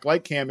quarterback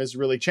like Cam is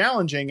really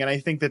challenging. And I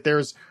think that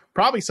there's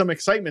probably some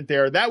excitement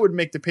there that would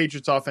make the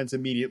Patriots offense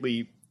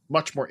immediately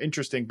much more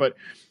interesting. But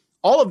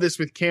all of this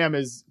with Cam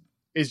is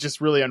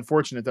just really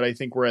unfortunate that I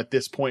think we're at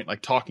this point,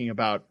 like talking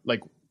about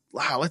like,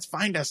 wow, let's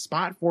find a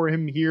spot for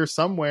him here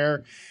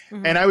somewhere.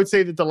 Mm-hmm. And I would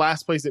say that the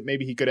last place that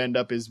maybe he could end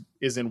up is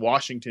in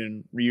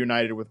Washington,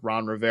 reunited with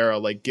Ron Rivera,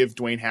 like give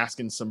Dwayne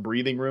Haskins some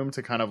breathing room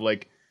to kind of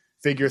like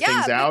figure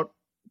things out.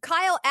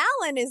 Kyle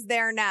Allen is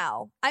there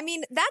now. I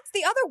mean, that's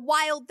the other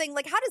wild thing.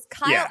 Like, how does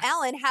Kyle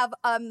Allen have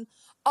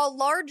a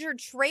larger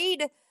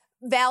trade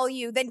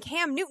value than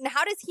Cam Newton?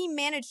 How does he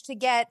manage to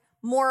get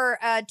more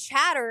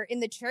chatter in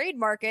the trade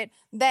market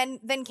than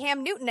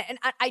Cam Newton? And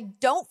I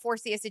don't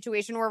foresee a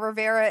situation where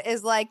Rivera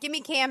is like, give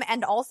me Cam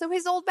and also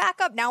his old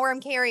backup. Now where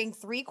I'm carrying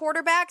 3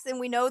 quarterbacks, and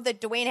we know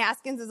that Dwayne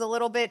Haskins is a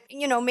little bit,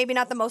 maybe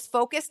not the most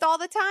focused all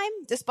the time,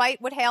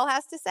 despite what Hale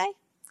has to say.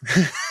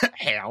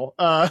 Hale.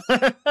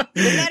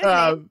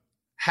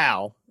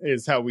 Hal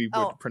is how we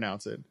would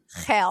pronounce it.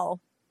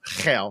 Hale,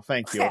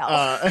 thank you.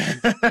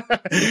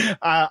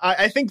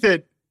 I think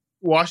that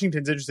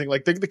Washington's interesting.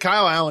 Like the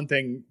Kyle Allen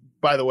thing,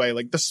 by the way,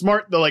 like the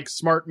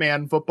smart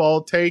man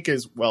football take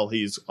is, well,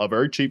 he's a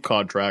very cheap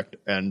contract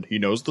and he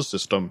knows the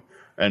system,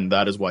 and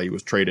that is why he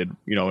was traded.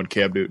 And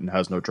Cam Newton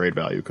has no trade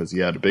value because he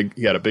had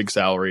a big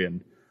salary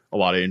and a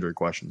lot of injury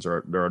questions.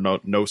 There are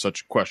no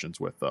such questions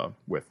with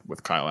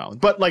Kyle Allen.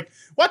 But like,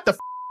 what the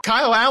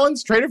Kyle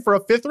Allen's traded for a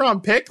 5th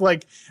round pick?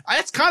 Like,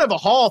 that's kind of a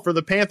haul for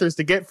the Panthers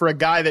to get for a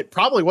guy that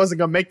probably wasn't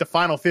going to make the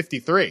final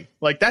 53.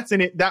 Like, that's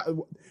in it. That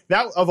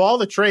of all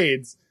the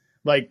trades.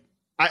 Like,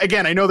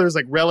 I know there's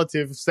like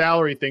relative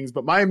salary things,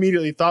 but my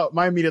immediate thought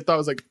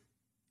was like,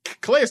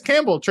 Calais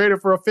Campbell traded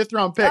for a 5th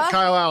round pick.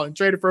 Kyle Allen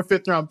traded for a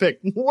 5th round pick.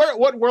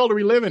 What world are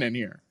we living in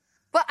here?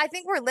 But I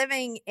think we're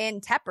living in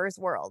Tepper's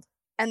world,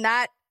 and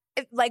that,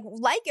 like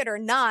it or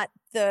not,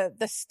 the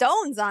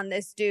stones on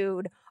this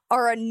dude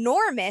are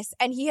enormous,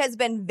 and he has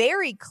been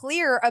very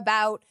clear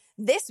about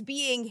this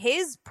being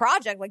his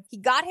project. Like, he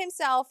got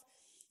himself.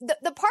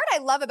 The part I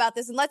love about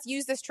this, and let's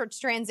use this to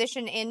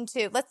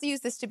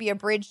be a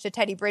bridge to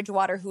Teddy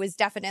Bridgewater, who is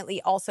definitely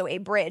also a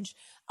bridge.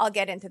 I'll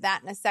get into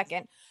that in a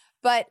second.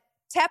 But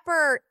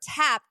Tepper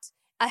tapped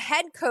a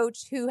head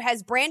coach who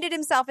has branded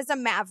himself as a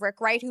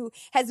maverick, right? Who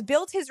has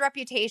built his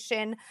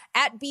reputation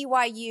at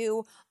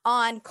BYU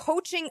on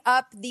coaching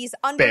up these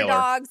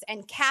underdogs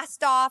and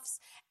cast-offs.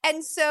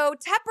 And so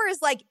Tepper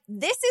is like,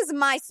 this is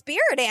my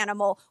spirit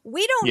animal.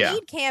 We don't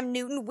need Cam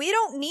Newton. We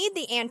don't need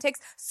the antics.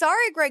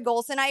 Sorry, Greg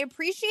Olsen, I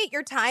appreciate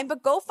your time,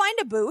 but go find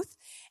a booth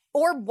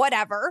or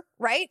whatever,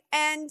 right?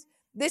 And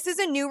this is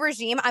a new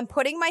regime. I'm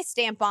putting my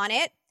stamp on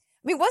it.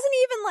 I mean, wasn't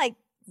even like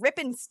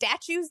ripping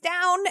statues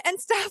down and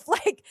stuff.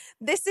 Like,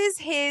 this is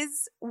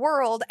his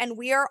world, and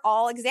we are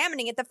all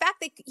examining it. The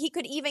fact that he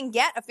could even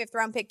get a 5th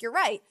round pick, you're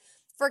right,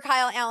 for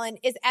Kyle Allen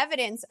is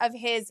evidence of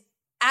his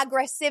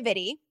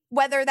aggressivity.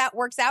 Whether that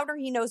works out or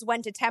he knows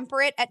when to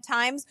temper it at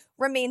times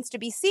remains to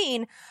be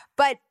seen.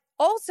 But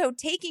also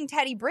taking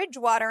Teddy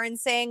Bridgewater and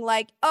saying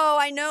like, oh,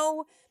 I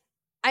know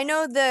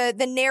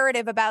the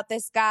narrative about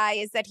this guy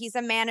is that he's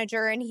a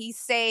manager and he's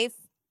safe.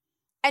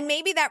 And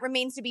maybe that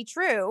remains to be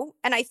true.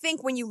 And I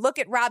think when you look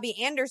at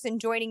Robbie Anderson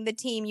joining the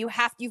team,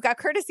 you've got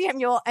Curtis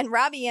Samuel and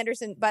Robbie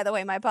Anderson. By the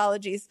way, my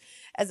apologies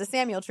as a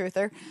Samuel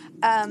truther.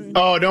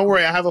 Oh, don't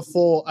worry. I have a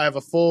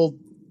full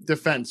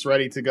defense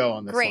ready to go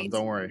on this one.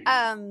 Don't worry.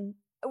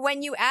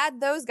 When you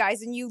add those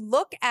guys and you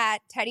look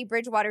at Teddy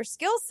Bridgewater's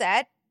skill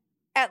set,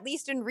 at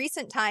least in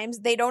recent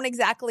times, they don't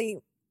exactly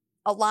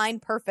align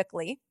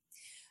perfectly.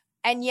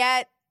 And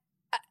yet,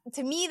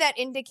 to me, that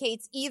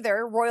indicates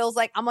either Royals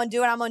like, I'm going to do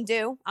what I'm going to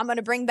do. I'm going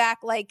to bring back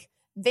like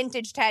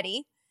vintage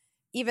Teddy,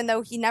 even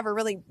though he never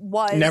really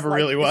was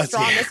the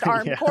strongest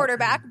arm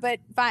quarterback, but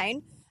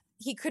fine.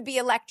 He could be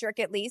electric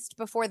at least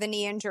before the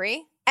knee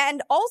injury.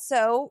 And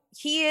also,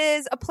 he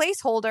is a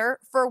placeholder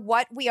for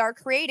what we are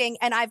creating.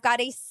 And I've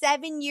got a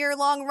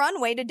 7-year-long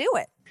runway to do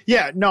it.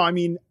 Yeah, no, I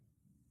mean,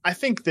 I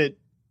think that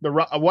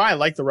why I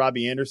like the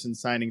Robbie Anderson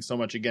signing so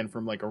much, again,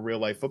 from like a real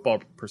life football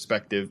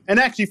perspective, and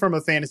actually from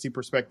a fantasy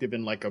perspective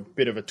in like a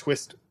bit of a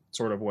twist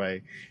sort of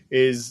way,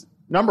 is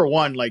number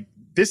one, like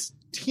this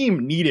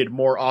team needed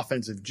more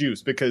offensive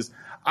juice, because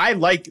I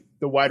like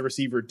the wide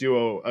receiver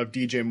duo of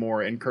DJ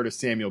Moore and Curtis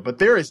Samuel, but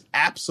there is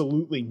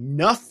absolutely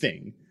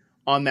nothing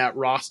on that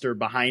roster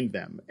behind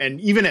them.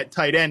 And even at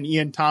tight end,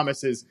 Ian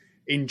Thomas is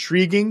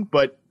intriguing,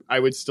 but I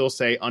would still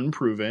say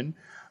unproven.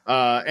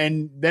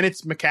 And then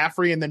it's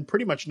McCaffrey and then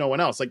pretty much no one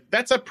else. Like,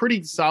 that's a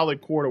pretty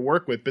solid core to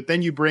work with. But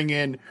then you bring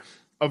in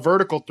a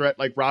vertical threat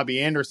like Robbie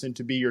Anderson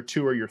to be your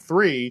 2 or your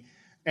 3.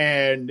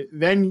 And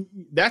then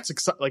that's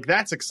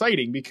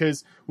exciting,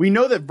 because we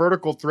know that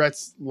vertical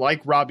threats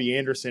like Robbie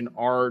Anderson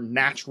are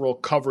natural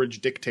coverage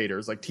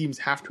dictators. Like, teams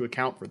have to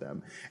account for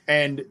them.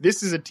 And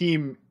this is a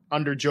team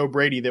under Joe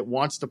Brady that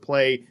wants to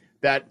play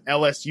that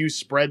LSU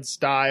spread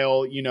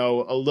style, you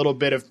know, a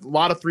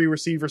lot of 3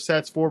 receiver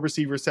sets, 4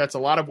 receiver sets, a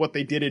lot of what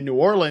they did in New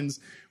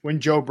Orleans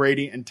when Joe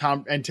Brady and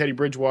Teddy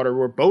Bridgewater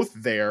were both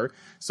there.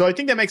 So I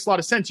think that makes a lot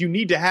of sense. You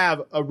need to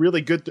have a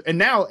really good, and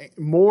now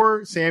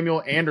Moore,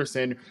 Samuel,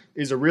 Anderson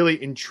is a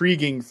really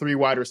intriguing 3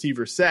 wide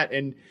receiver set.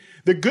 And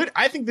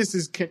I think this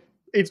is,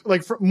 it's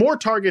like more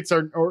targets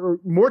or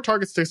more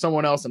targets to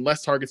someone else and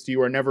less targets to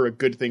you are never a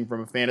good thing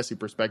from a fantasy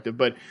perspective.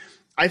 But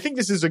I think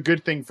this is a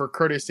good thing for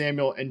Curtis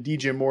Samuel and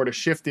DJ Moore to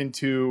shift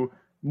into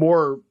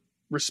more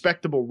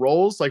respectable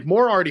roles. Like,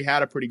 Moore already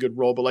had a pretty good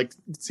role, but like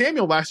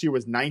Samuel last year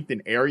was 9th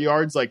in air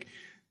yards. Like,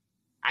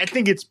 I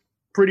think it's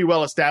pretty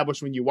well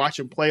established when you watch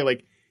him play.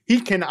 Like, he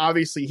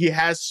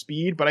has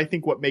speed, but I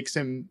think what makes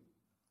him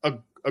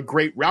a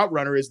great route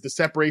runner is the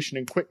separation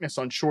and quickness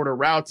on shorter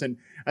routes. And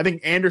I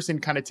think Anderson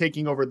kind of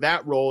taking over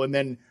that role and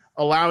then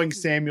allowing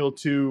Samuel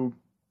to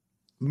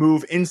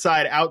move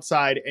inside,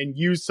 outside, and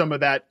use some of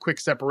that quick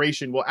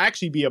separation will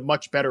actually be a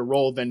much better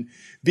role than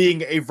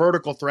being a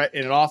vertical threat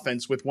in an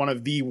offense with one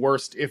of the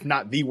worst, if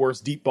not the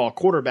worst, deep ball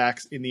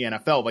quarterbacks in the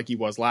NFL like he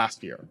was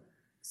last year.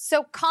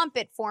 So comp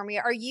it for me.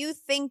 Are you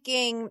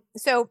thinking,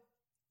 so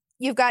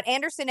you've got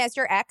Anderson as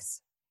your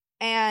X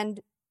and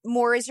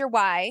Moore as your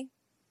Y.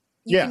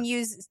 You can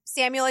use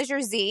Samuel as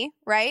your Z,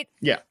 right?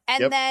 Yeah.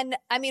 And then,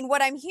 I mean,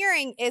 what I'm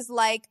hearing is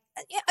like,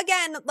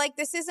 again, like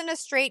this isn't a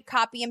straight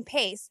copy and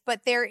paste,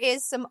 but there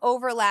is some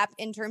overlap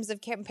in terms of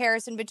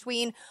comparison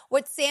between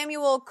what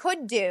Samuel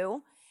could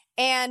do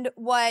and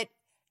what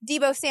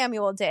Deebo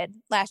Samuel did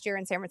last year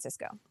in San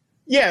Francisco.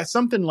 Yeah,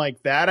 something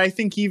like that. I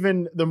think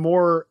even the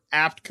more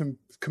apt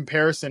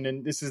comparison,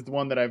 and this is the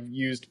one that I've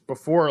used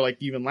before, like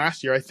even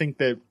last year, I think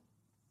that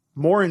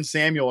Moore and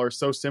Samuel are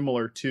so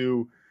similar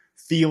to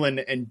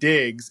Thielen and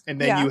Diggs,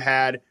 and then you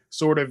had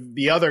sort of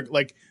the other,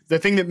 like the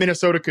thing that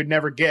Minnesota could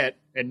never get,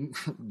 and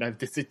they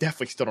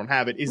definitely still don't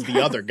have it, is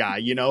the other guy,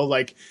 you know,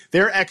 like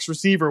their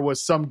ex-receiver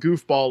was some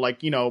goofball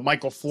like, you know,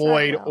 Michael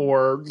Floyd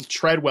or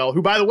Treadwell,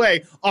 who, by the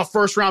way, a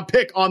first-round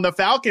pick on the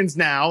Falcons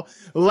now.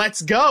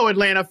 Let's go,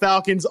 Atlanta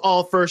Falcons,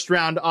 all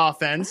first-round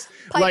offense.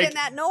 Pipe in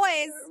that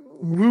noise.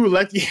 Woo,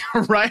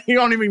 right? You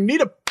don't even need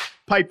to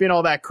pipe in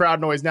all that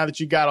crowd noise now that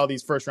you got all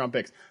these first-round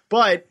picks.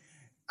 But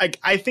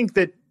I think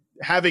that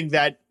having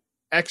that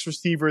X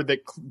receiver that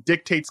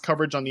dictates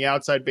coverage on the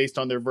outside based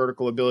on their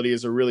vertical ability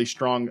is a really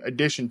strong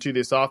addition to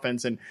this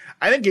offense. And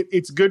I think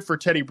it's good for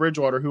Teddy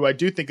Bridgewater, who I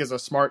do think is a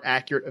smart,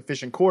 accurate,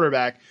 efficient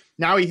quarterback.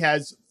 Now he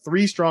has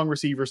 3 strong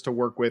receivers to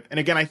work with. And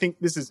again, I think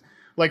this is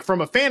like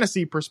from a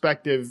fantasy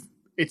perspective,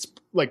 it's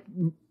like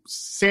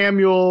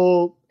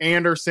Samuel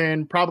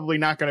Anderson, probably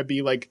not going to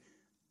be like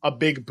a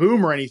big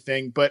boom or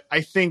anything. But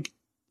I think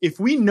if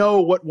we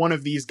know what one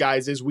of these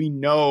guys is, we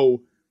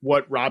know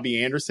what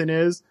Robbie Anderson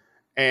is.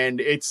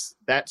 And it's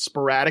that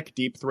sporadic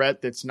deep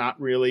threat that's not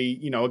really,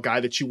 a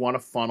guy that you want to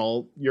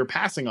funnel your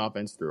passing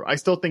offense through. I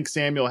still think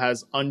Samuel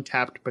has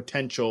untapped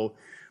potential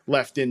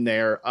left in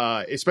there,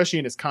 especially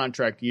in his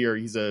contract year.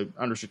 He's an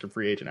unrestricted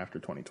free agent after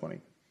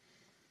 2020.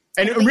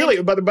 And really,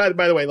 by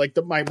the way, like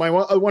my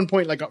one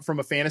point, like from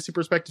a fantasy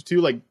perspective too,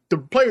 like the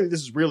player that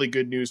this is really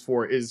good news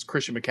for is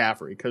Christian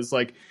McCaffrey. Because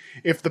like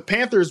if the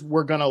Panthers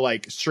were going to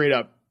like straight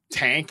up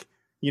tank,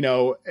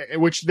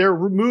 which their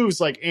moves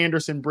like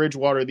Anderson,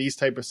 Bridgewater, these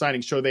type of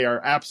signings show they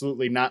are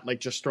absolutely not like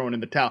just thrown in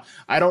the towel.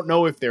 I don't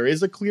know if there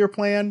is a clear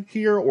plan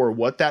here or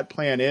what that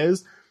plan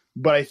is,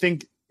 but I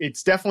think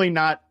it's definitely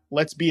not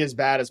let's be as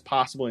bad as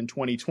possible in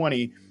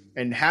 2020,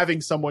 and having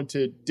someone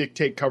to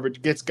dictate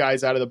coverage gets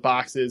guys out of the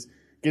box.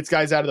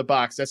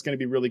 That's going to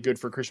be really good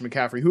for Christian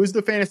McCaffrey, who is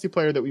the fantasy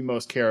player that we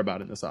most care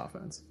about in this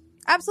offense.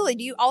 Absolutely.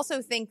 Do you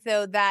also think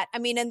though that,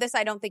 and this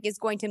I don't think is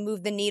going to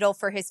move the needle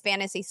for his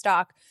fantasy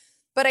stock,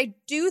 but I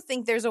do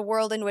think there's a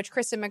world in which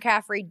Christian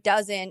McCaffrey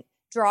doesn't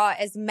draw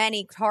as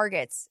many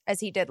targets as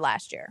he did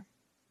last year.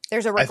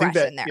 There's a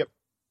regression there. Yep.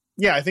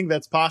 Yeah, I think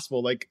that's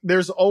possible. Like,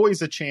 there's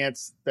always a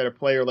chance that a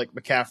player like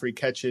McCaffrey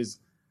catches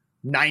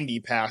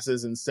 90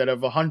 passes instead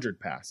of 100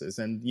 passes.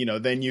 And,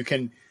 then you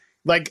can,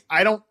 like,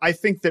 I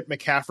think that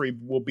McCaffrey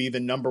will be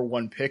the number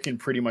 1 pick in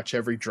pretty much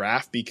every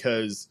draft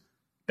because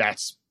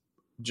that's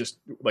just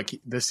like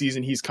the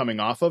season he's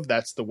coming off of.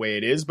 That's the way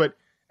it is. But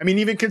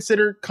even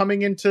consider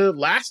coming into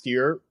last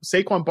year,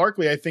 Saquon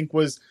Barkley, I think,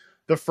 was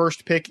the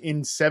first pick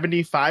in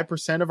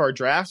 75% of our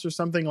drafts or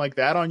something like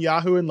that on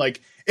Yahoo. And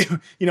like,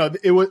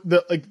 it was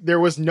there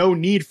was no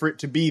need for it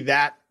to be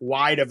that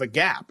wide of a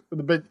gap.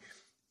 But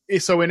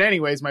so in any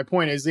ways, my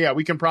point is,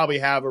 we can probably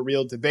have a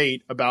real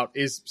debate about,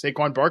 is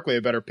Saquon Barkley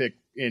a better pick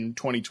in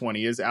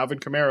 2020? Is Alvin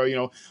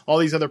Kamara, all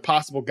these other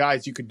possible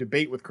guys you could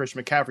debate with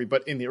Christian McCaffrey.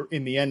 But in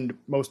the end,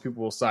 most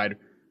people will side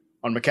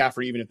on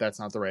McCaffrey, even if that's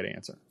not the right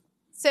answer.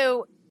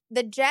 So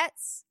the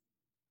Jets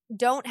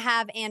don't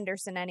have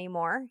Anderson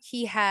anymore.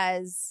 He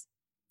has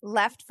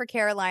left for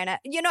Carolina.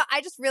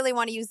 I just really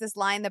want to use this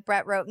line that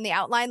Brett wrote in the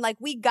outline. Like,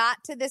 we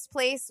got to this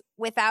place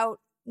without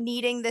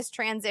needing this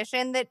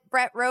transition that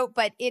Brett wrote,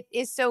 but it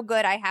is so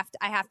good. I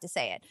have to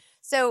say it.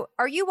 So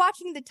are you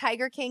watching the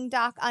Tiger King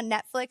doc on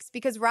Netflix?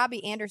 Because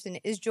Robbie Anderson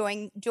is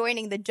joining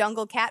the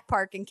Jungle Cat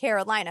Park in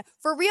Carolina.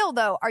 For real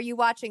though, are you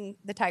watching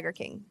the Tiger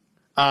King?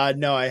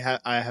 No, I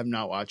have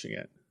not watching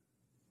it.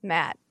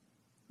 Matt,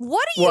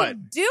 what are you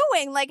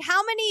doing? Like,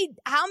 how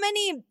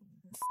many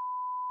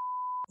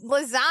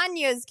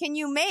lasagnas can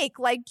you make?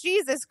 Like,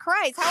 Jesus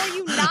Christ, how are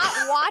you not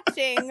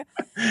watching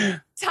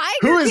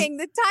Tiger King?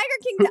 The Tiger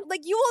King,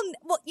 like, you will,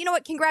 well, you know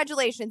what?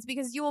 Congratulations,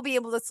 because you will be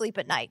able to sleep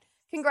at night.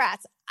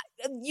 Congrats.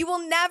 You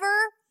will never,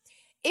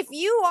 if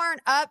you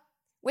aren't up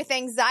with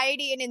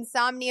anxiety and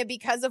insomnia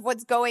because of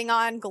what's going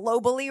on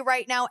globally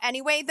right now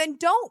anyway, then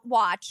don't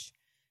watch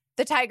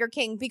the Tiger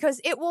King, because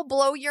it will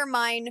blow your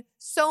mind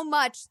so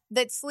much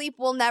that sleep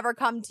will never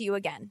come to you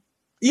again.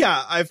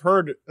 Yeah, I've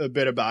heard a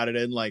bit about it,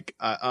 and like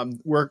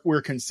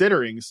we're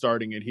considering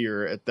starting it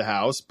here at the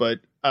house, but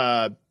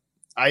I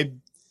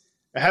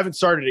haven't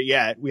started it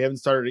yet. We haven't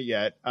started it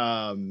yet.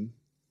 Been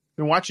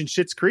watching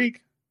Schitt's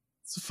Creek.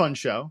 It's a fun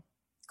show.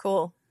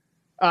 Cool.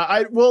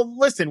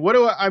 Listen,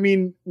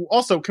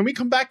 also, can we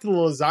come back to the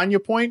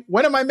lasagna point?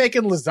 When am I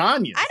making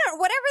lasagna?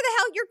 Whatever the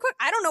hell you're cooking.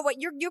 I don't know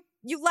what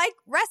you like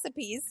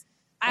recipes.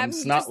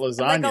 It's not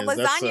lasagna. Like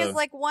a lasagna is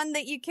like one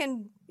that you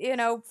can,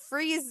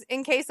 freeze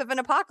in case of an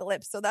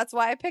apocalypse. So that's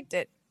why I picked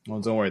it. Well,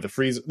 don't worry. The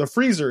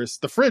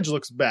fridge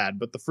looks bad,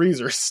 but the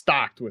freezer is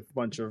stocked with a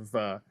bunch of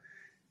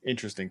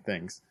interesting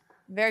things.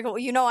 Very cool.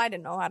 I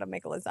didn't know how to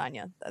make a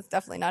lasagna. That's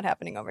definitely not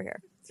happening over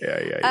here.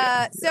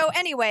 Yeah. So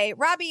anyway,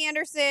 Robbie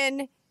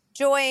Anderson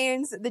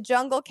joins the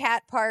Jungle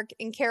Cat Park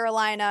in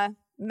Carolina.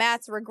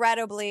 Matt's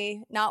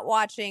regrettably not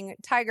watching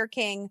Tiger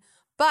King,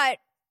 but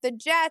the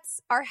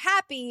Jets are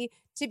happy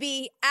to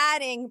be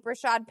adding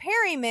Brashad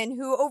Perryman,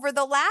 who over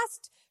the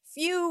last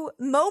few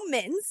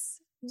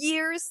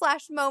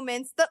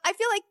years/moments, I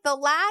feel like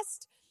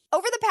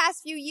over the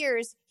past few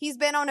years, he's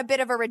been on a bit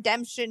of a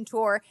redemption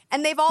tour,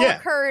 and they've all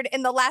occurred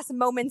in the last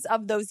moments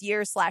of those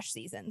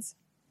years/seasons.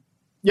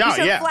 Yeah,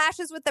 he showed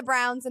flashes with the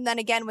Browns and then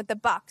again with the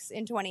Bucks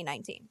in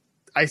 2019.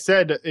 I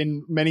said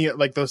in many,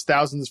 like, those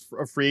thousands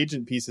of free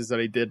agent pieces that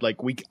I did,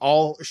 like, we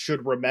all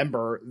should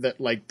remember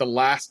that, like,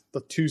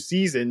 the 2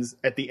 seasons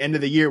at the end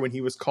of the year when he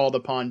was called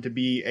upon to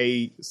be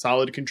a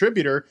solid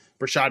contributor,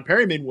 Brashad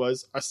Perryman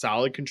was a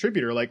solid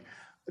contributor. Like,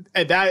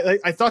 and that,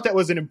 I thought that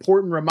was an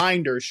important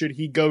reminder should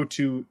he go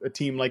to a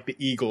team like the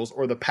Eagles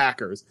or the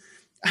Packers.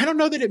 I don't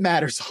know that it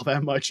matters all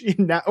that much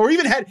in that, or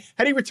even had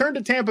he returned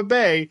to Tampa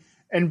Bay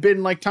and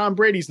been like Tom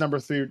Brady's number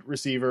 3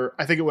 receiver,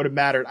 I think it would have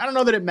mattered. I don't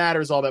know that it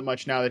matters all that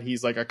much now that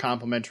he's like a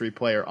complimentary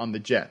player on the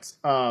Jets.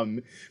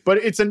 But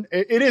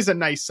it is a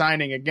nice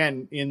signing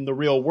again in the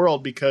real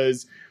world,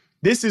 because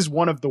this is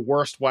one of the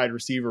worst wide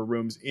receiver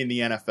rooms in the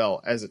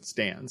NFL as it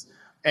stands.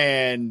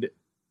 And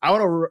I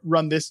want to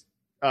run this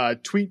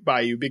tweet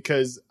by you,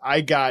 because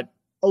I got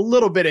a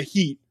little bit of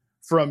heat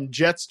from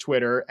Jets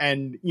Twitter.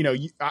 And,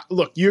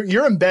 look,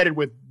 you're embedded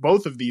with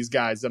both of these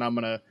guys that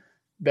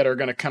are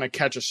going to kind of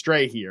catch a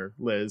stray here,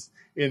 Liz,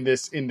 in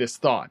this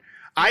thought.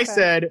 Okay. I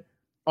said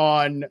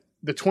on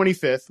the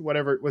 25th,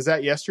 whatever, was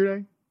that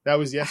yesterday? That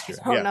was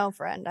yesterday. I don't know,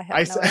 friend. I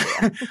have no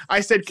idea.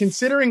 I said,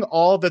 considering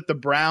all that the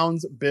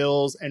Browns,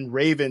 Bills, and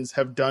Ravens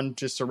have done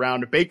to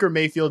surround Baker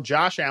Mayfield,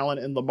 Josh Allen,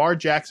 and Lamar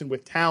Jackson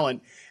with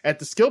talent at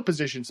the skill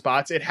position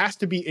spots, it has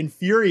to be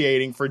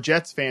infuriating for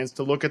Jets fans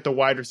to look at the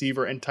wide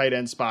receiver and tight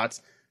end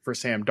spots for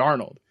Sam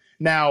Darnold.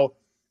 Now,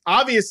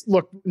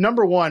 look,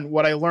 number one,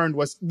 what I learned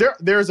was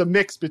there's a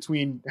mix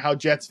between how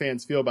Jets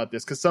fans feel about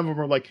this, because some of them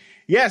were like,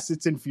 yes,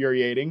 it's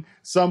infuriating.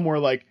 Some were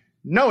like,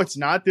 no, it's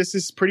not. This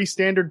is pretty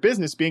standard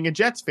business being a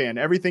Jets fan.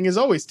 Everything is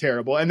always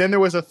terrible. And then there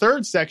was a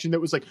third section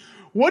that was like,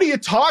 what are you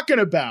talking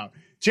about?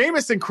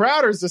 Jamison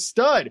Crowder's a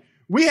stud.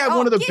 We have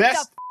one of the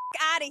best. Get the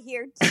out of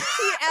here.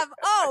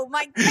 Oh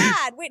my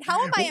God. Wait,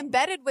 how am I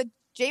embedded with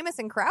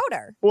Jamison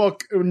Crowder? Well,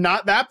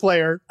 not that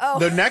player. Oh.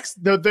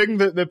 The thing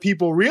that the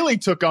people really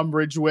took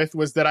umbrage with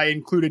was that I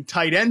included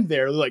tight end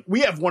there. Like,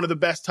 we have one of the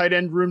best tight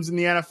end rooms in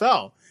the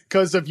NFL.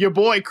 Because of your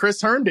boy,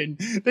 Chris Herndon.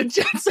 The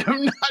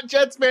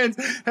Jets fans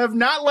have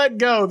not let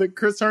go that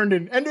Chris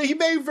Herndon, and he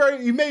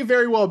may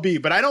very well be,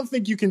 but I don't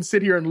think you can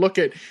sit here and look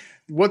at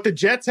what the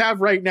Jets have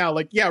right now.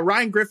 Like, yeah,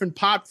 Ryan Griffin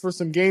popped for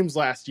some games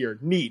last year.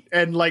 Neat.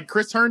 And like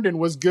Chris Herndon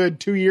was good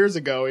 2 years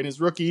ago in his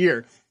rookie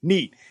year.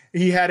 Neat.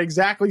 He had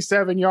exactly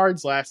 7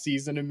 yards last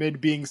season amid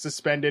being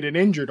suspended and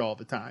injured all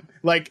the time.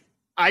 Like,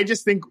 I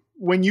just think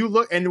when you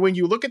look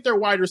at their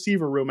wide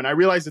receiver room, and I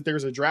realize that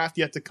there's a draft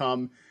yet to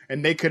come,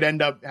 and they could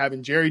end up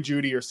having Jerry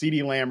Jeudy or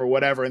CeeDee Lamb or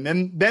whatever, and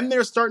then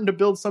they're starting to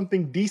build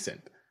something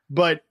decent.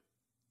 But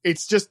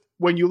it's just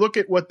when you look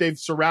at what they've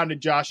surrounded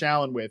Josh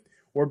Allen with,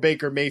 or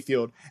Baker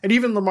Mayfield, and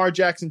even Lamar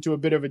Jackson to a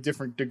bit of a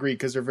different degree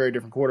because they're very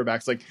different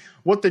quarterbacks. Like,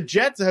 what the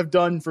Jets have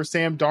done for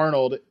Sam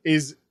Darnold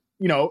is,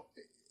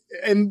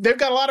 and they've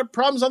got a lot of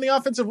problems on the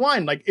offensive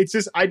line. Like, it's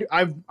just,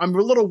 I'm a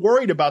little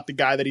worried about the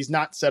guy, that he's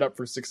not set up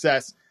for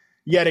success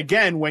yet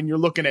again when you're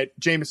looking at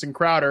Jamison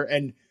Crowder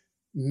and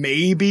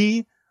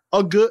maybe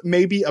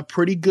a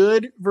pretty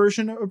good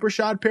version of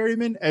Rashad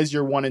Perryman as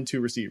your 1 and 2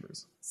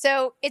 receivers.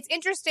 So it's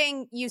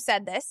interesting you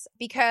said this,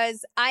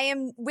 because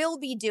will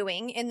be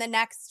doing in the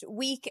next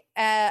week,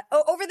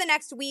 over the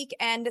next week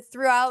and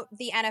throughout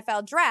the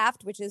NFL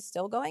draft, which is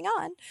still going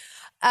on.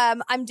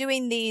 I'm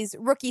doing these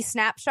rookie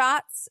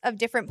snapshots of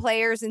different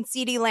players, and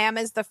CeeDee Lamb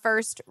is the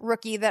first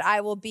rookie that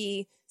I will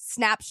be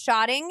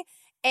snapshotting.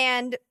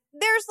 And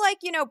there's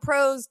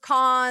pros,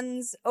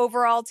 cons,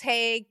 overall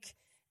take,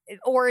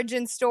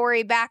 origin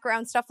story,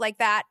 background, stuff like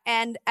that.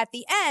 And at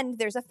the end,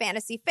 there's a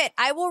fantasy fit.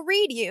 I will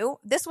read you.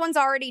 This one's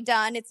already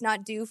done. It's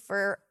not due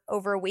for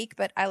over a week,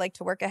 but I like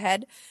to work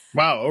ahead.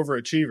 Wow,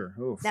 overachiever.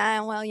 Oof.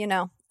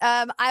 Well,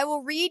 I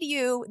will read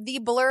you the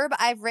blurb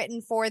I've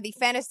written for the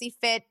fantasy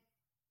fit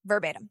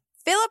verbatim.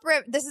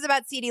 This is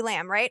about CeeDee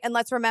Lamb, right? And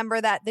let's remember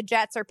that the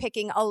Jets are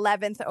picking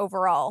 11th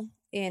overall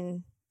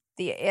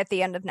at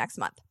the end of next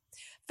month.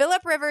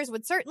 Phillip Rivers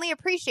would certainly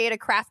appreciate a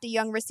crafty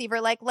young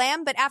receiver like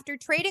Lamb, but after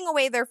trading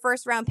away their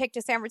first-round pick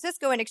to San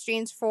Francisco in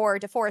exchange for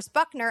DeForest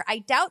Buckner, I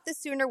doubt the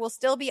Sooner will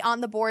still be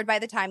on the board by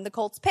the time the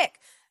Colts pick.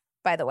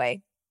 By the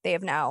way, they're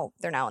now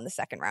in the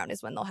second round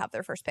is when they'll have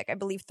their first pick. I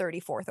believe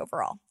 34th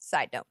overall.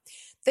 Side note.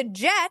 The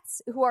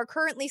Jets, who are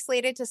currently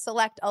slated to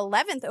select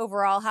 11th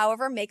overall,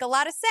 however, make a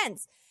lot of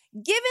sense.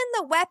 Given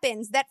the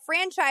weapons that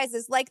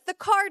franchises like the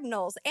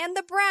Cardinals and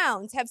the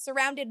Browns have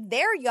surrounded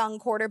their young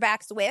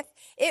quarterbacks with,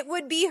 it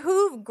would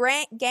behoove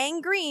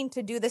Gang Green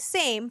to do the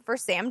same for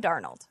Sam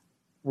Darnold.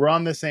 We're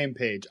on the same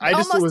page.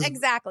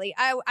 Exactly.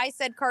 I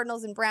said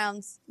Cardinals and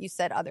Browns. You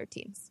said other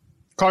teams.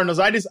 Cardinals,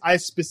 I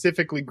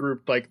specifically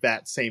grouped like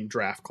that same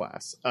draft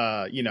class,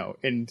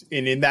 and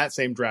in that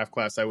same draft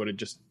class, I would have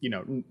just,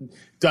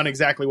 done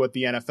exactly what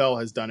the NFL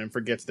has done and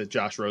forgets that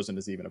Josh Rosen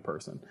is even a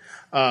person,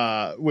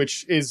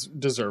 which is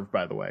deserved,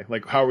 by the way.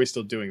 Like, how are we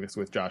still doing this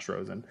with Josh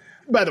Rosen?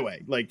 By the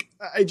way, like,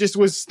 I just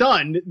was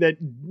stunned that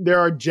there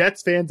are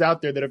Jets fans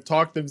out there that have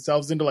talked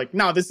themselves into like,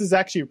 no, this is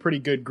actually a pretty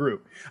good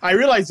group. I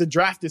realize the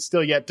draft is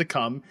still yet to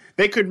come.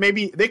 They could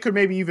maybe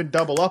even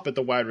double up at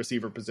the wide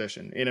receiver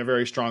position in a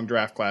very strong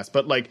draft class.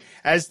 But like,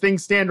 as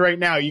things stand right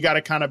now, you got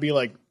to kind of be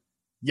like,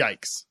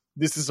 yikes,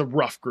 this is a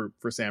rough group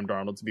for Sam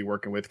Darnold to be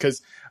working with.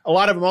 Because a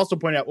lot of them also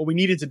point out, well, we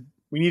needed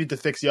to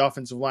fix the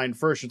offensive line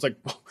first. It's like,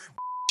 well,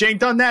 she ain't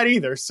done that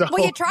either. So,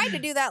 well, you tried to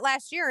do that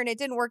last year and it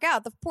didn't work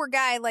out. The poor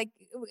guy, like,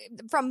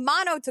 from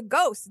mono to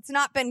ghost, it's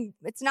not been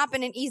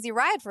an easy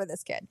ride for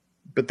this kid.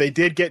 But they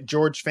did get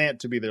George Fant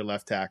to be their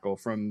left tackle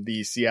from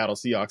the Seattle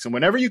Seahawks. And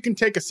whenever you can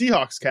take a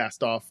Seahawks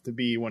cast off to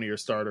be one of your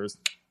starters,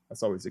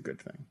 that's always a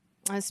good thing.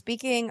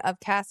 Speaking of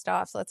cast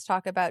offs, let's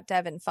talk about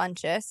Devin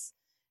Funchess,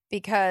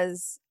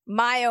 because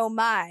my oh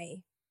my,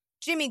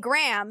 Jimmy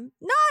Graham,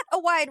 not a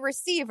wide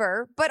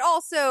receiver, but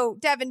also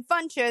Devin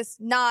Funchess,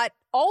 not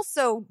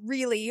also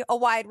really a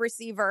wide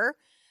receiver.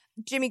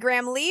 Jimmy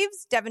Graham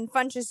leaves, Devin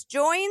Funchess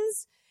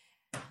joins.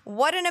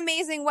 What an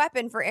amazing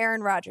weapon for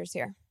Aaron Rodgers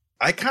here.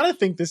 I kind of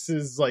think this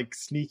is like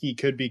sneaky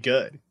could be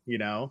good, you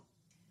know?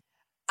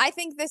 I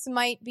think this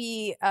might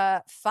be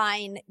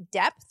fine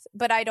depth,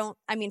 but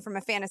from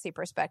a fantasy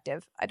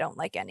perspective, I don't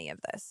like any of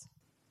this.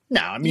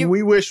 No, I mean,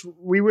 we wish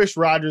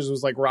Rodgers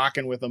was like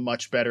rocking with a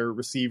much better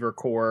receiver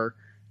core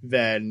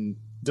than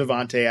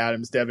Davante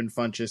Adams, Devin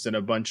Funchess, and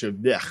a bunch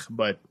of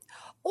but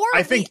or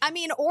if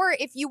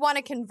you want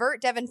to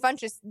convert Devin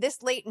Funchess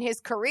this late in his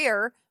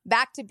career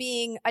back to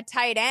being a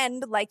tight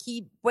end like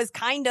he was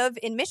kind of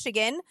in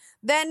Michigan,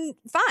 then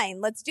fine,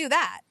 let's do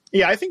that.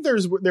 Yeah, I think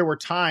there were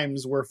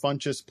times where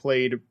Funchess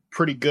played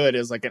pretty good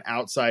as like an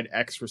outside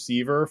X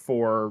receiver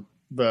for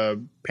the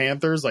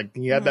Panthers. Like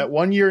he had that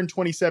 1 year in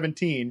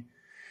 2017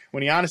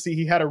 when he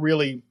had a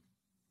really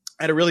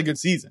good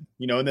season,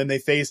 you know, and then they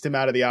phased him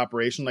out of the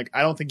operation. Like,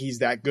 I don't think he's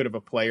that good of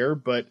a player,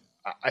 but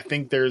I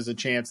think there's a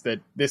chance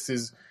that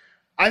Devin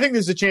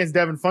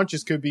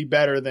Funchess could be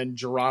better than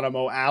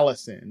Geronimo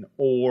Allison,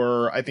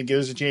 or I think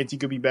there's a chance he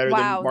could be better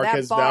than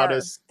Marquez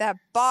Valdez. That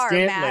bar,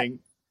 Scantling. Matt.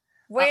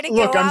 Way to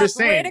Look, go I'm out, just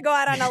saying. Way to go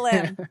out on a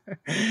limb.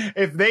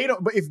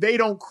 If they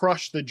don't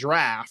crush the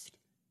draft,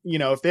 you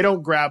know, if they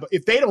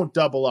don't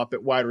double up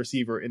at wide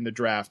receiver in the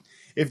draft,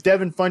 if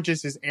Devin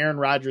Funchess is Aaron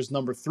Rodgers'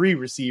 number 3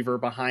 receiver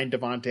behind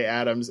Davante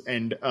Adams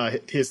and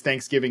his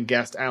Thanksgiving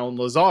guest Alan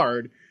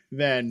Lazard,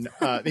 then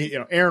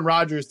Aaron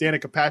Rodgers,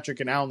 Danica Patrick,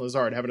 and Alan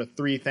Lazard having a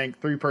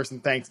three-person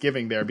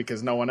Thanksgiving there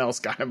because no one else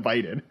got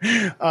invited.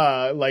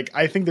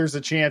 I think there's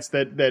a chance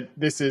that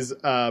this is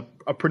a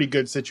pretty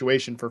good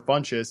situation for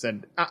Funchess.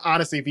 And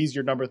honestly, if he's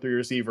your number 3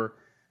 receiver,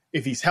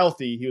 if he's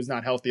healthy, he was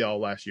not healthy all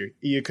last year,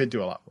 you could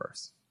do a lot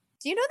worse.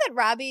 Do you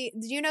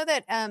know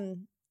that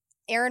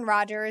Aaron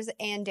Rodgers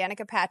and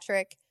Danica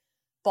Patrick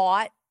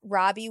bought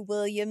Robbie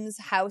Williams'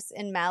 house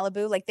in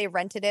Malibu? Like, they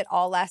rented it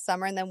all last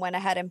summer and then went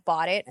ahead and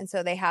bought it, and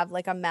so they have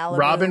like a Malibu.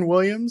 Robin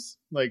Williams,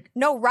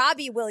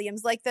 Robbie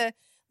Williams, like the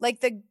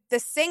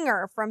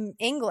singer from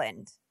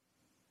England.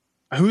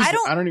 I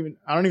don't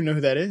even know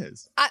who that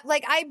is.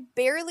 I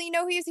barely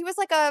know who he is. He was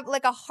like a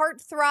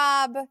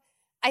heartthrob.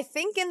 I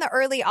think in the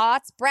early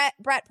aughts,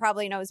 Brett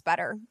probably knows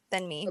better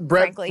than me,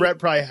 frankly. Brett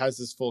probably has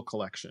his full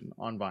collection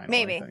on vinyl,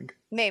 maybe, I think.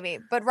 Maybe.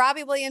 But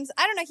Robbie Williams,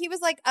 I don't know. He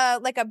was like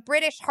a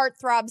British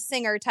heartthrob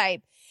singer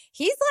type.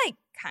 He's like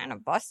kind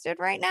of busted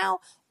right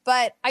now.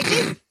 But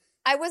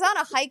I was on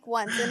a hike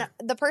once and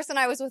the person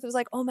I was with was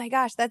like, oh my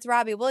gosh, that's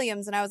Robbie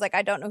Williams. And I was like,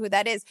 I don't know who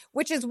that is,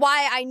 which is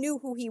why I knew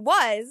who he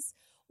was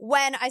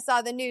when I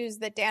saw the news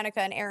that Danica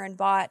and Aaron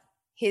bought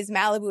his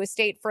Malibu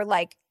estate for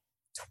like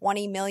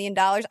 $20 million.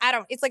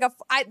 It's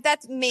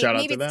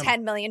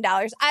 $10 million.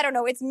 I don't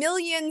know. It's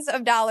millions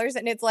of dollars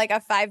and it's like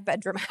a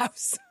 5-bedroom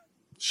house.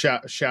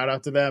 Shout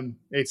out to them.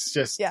 It's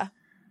just,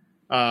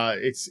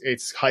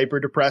 it's hyper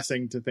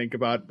depressing to think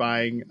about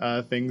buying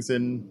things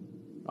in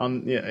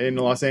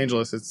Los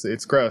Angeles.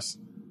 It's gross.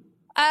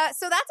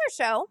 So that's our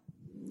show.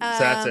 So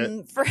that's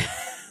it.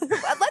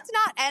 Let's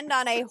not end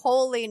on a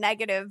wholly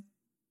negative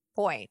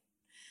point.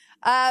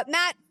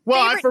 Matt.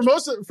 Well, for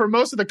most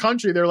of the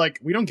country, they're like,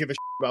 we don't give a shit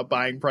about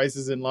buying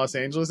prices in Los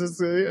Angeles.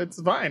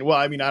 It's fine. Well,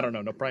 I mean, I don't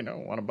know. No, probably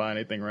don't want to buy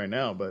anything right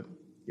now, but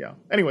yeah.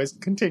 Anyways,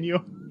 continue.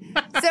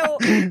 So,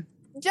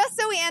 just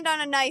so we end on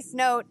a nice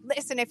note,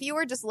 listen, if you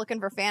were just looking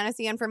for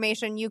fantasy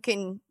information, you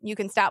can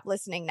stop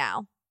listening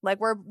now. Like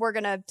we're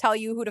gonna tell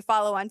you who to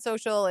follow on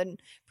social and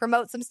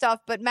promote some stuff.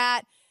 But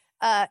Matt,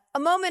 a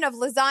moment of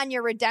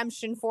lasagna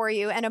redemption for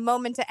you, and a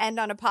moment to end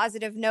on a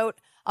positive note.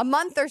 A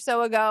month or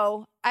so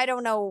ago, I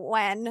don't know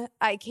when,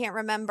 I can't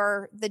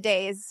remember the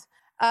days,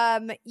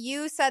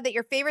 you said that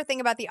your favorite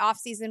thing about the off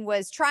season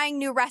was trying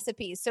new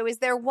recipes. So is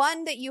there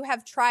one that you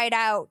have tried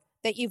out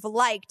that you've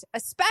liked,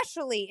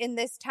 especially in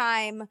this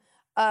time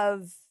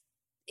of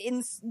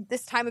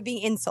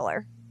being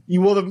insular?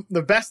 Well,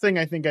 the best thing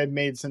I think I've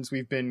made since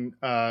we've been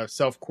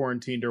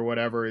self-quarantined or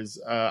whatever is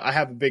I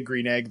have a Big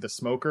Green Egg, the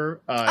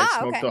smoker. I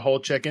smoked the whole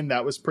chicken.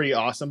 That was pretty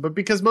awesome. But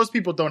because most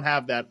people don't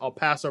have that, I'll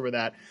pass over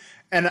that.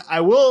 And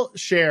I will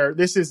share,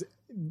 this is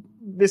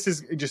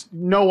just,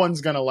 no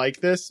one's going to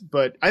like this,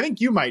 but I think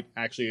you might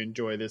actually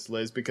enjoy this,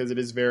 Liz, because it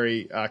is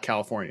very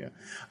California.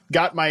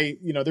 Got my,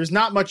 there's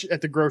not much at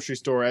the grocery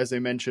store. As I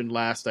mentioned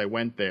last, I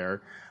went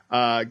there.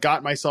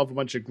 Got myself a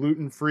bunch of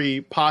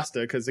gluten-free pasta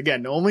because,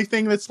 again, the only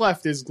thing that's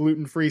left is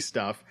gluten-free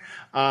stuff.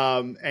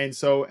 And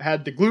so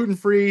had the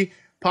gluten-free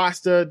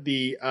pasta,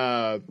 the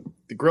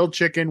grilled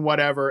chicken,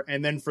 whatever.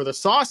 And then for the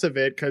sauce of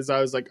it, because I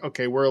was like,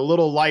 okay, we're a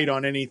little light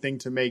on anything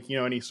to make,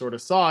 any sort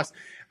of sauce.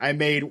 I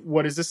made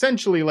what is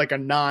essentially like a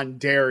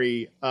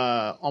non-dairy,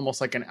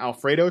 almost like an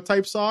Alfredo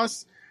type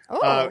sauce.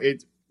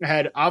 It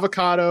had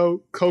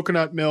avocado,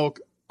 coconut milk,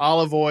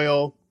 olive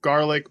oil,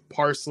 garlic,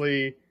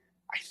 parsley.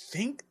 I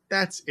think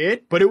that's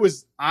it. But it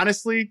was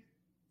honestly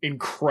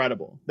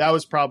incredible. That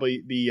was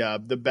probably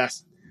the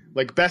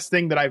best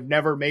thing that I've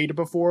never made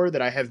before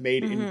that I have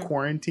made in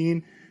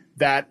quarantine.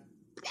 That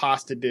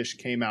pasta dish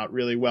came out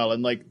really well.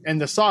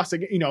 And the sauce,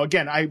 you know,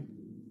 again, I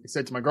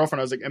said to my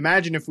girlfriend, I was like,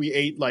 imagine if we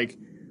ate like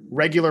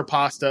regular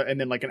pasta and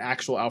then like an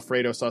actual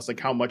Alfredo sauce, like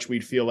how much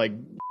we'd feel like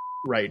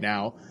right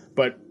now.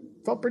 But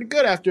felt pretty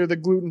good after the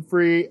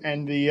gluten-free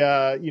and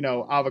the, you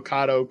know,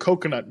 avocado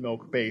coconut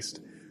milk based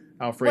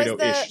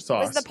Alfredo-ish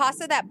sauce. Was the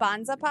pasta that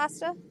Banza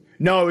pasta?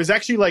 No, it was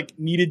actually like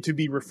needed to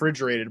be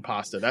refrigerated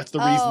pasta. That's the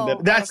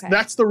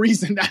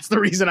reason that's the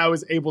reason I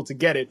was able to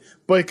get it,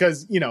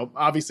 because, you know,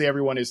 obviously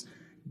everyone is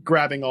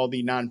grabbing all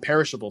the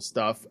non-perishable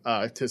stuff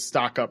to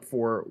stock up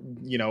for,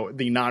 you know,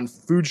 the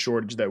non-food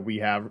shortage that we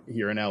have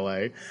here in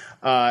LA.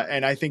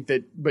 And I think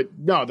that, but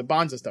no, the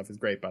Banza stuff is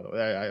great, by the way.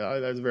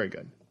 That was very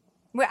good.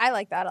 I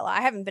like that a lot.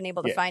 I haven't been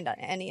able to find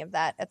any of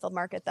that at the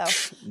market though.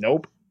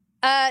 Nope.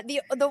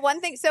 The one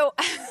thing, so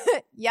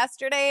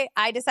yesterday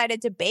I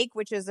decided to bake,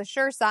 which is a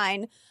sure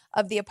sign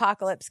of the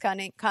apocalypse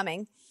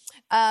coming.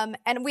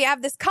 And we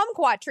have this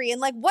kumquat tree,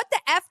 and like, what the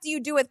F do you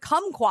do with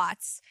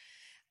kumquats?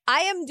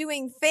 I am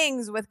doing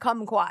things with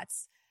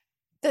kumquats.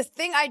 The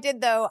thing I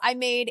did though, I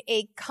made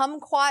a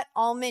kumquat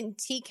almond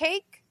tea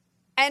cake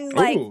and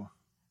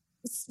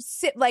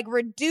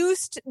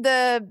reduced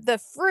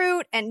the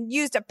fruit and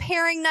used a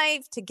paring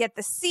knife to get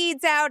the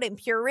seeds out and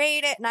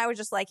pureed it. And I was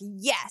just like,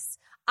 yes,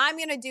 I'm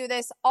going to do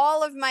this.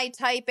 All of my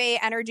type A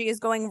energy is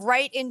going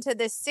right into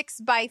this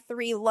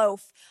 6x3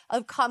 loaf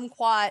of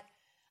kumquat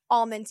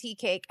almond tea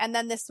cake. And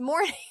then this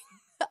morning,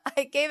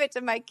 I gave it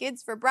to my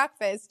kids for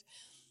breakfast.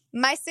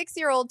 My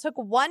 6-year-old took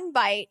one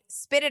bite,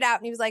 spit it out,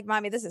 and he was like,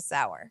 Mommy, this is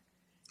sour.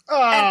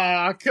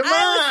 Oh, come on.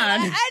 I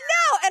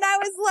know. And I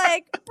was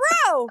like,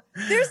 bro,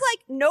 there's like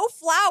no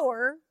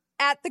flour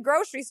at the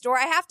grocery store.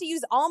 I have to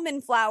use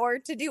almond flour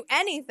to do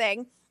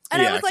anything.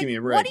 And I was like,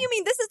 what do you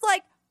mean? This is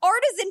like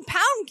artisan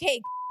pound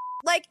cake.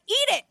 Like,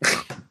 eat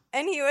it.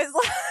 And he was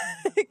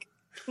like,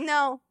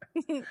 no.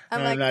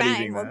 I'm like,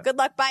 fine. Well, good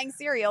luck buying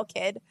cereal,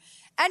 kid.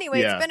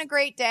 Anyway, It's been a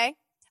great day.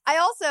 I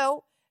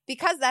also,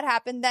 because that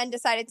happened, then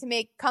decided to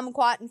make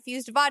kumquat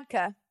infused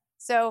vodka.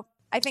 So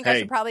I think I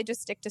should probably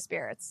just stick to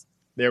spirits.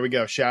 There we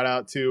go. Shout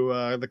out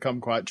to the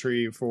kumquat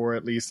tree for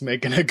at least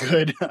making a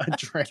good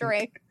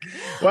drink.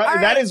 Well,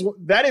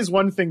 that is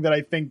one thing that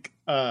I think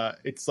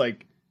it's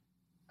like,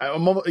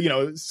 you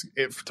know,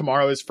 if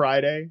tomorrow is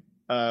Friday,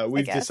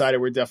 we've decided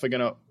we're definitely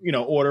going to, you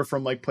know, order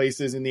from like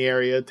places in the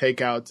area,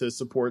 take out to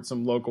support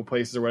some local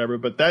places or whatever.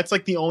 But that's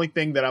like the only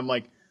thing that I'm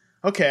like,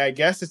 okay, I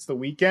guess it's the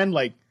weekend.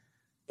 Like,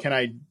 can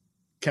I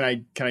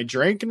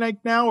drink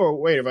now, or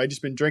wait, have I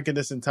just been drinking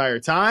this entire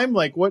time?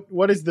 Like,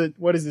 what is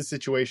the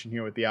situation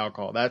here with the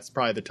alcohol? That's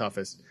probably the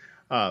toughest.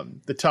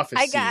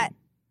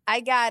 I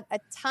got a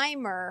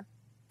timer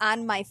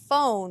on my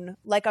phone,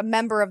 like a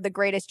member of the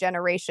Greatest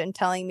Generation,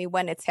 telling me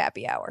when it's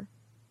happy hour.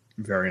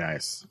 Very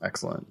nice.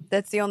 Excellent.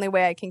 That's the only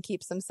way I can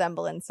keep some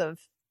semblance of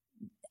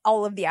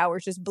all of the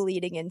hours just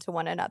bleeding into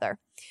one another.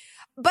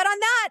 But on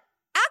that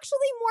actually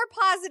more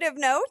positive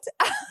note,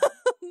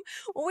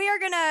 we are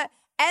going to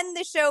end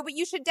the show, but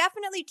you should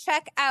definitely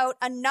check out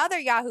another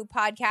Yahoo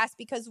podcast,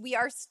 because we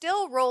are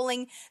still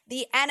rolling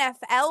the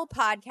NFL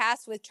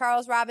podcast with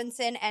Charles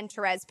Robinson and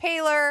Therese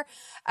Paylor.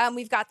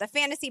 We've got the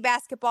fantasy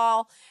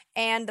basketball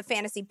and the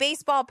fantasy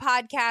baseball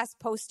podcast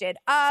posted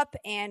up,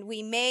 and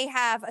we may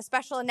have a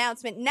special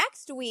announcement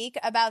next week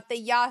about the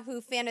Yahoo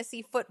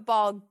fantasy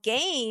football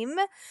game.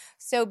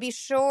 So be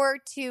sure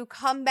to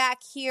come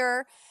back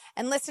here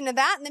and listen to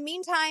that. In the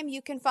meantime,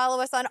 you can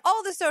follow us on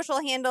all the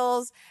social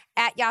handles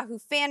at Yahoo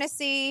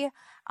Fantasy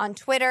on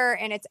Twitter,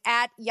 and it's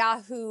at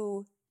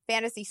Yahoo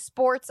Fantasy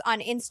Sports on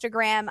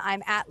Instagram.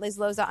 I'm at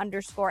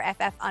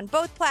LizLoza_FF on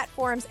both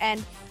platforms,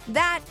 and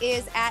that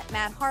is at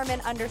Matt Harmon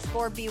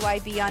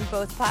 _BYB on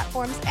both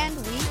platforms, and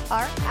we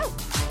are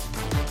out.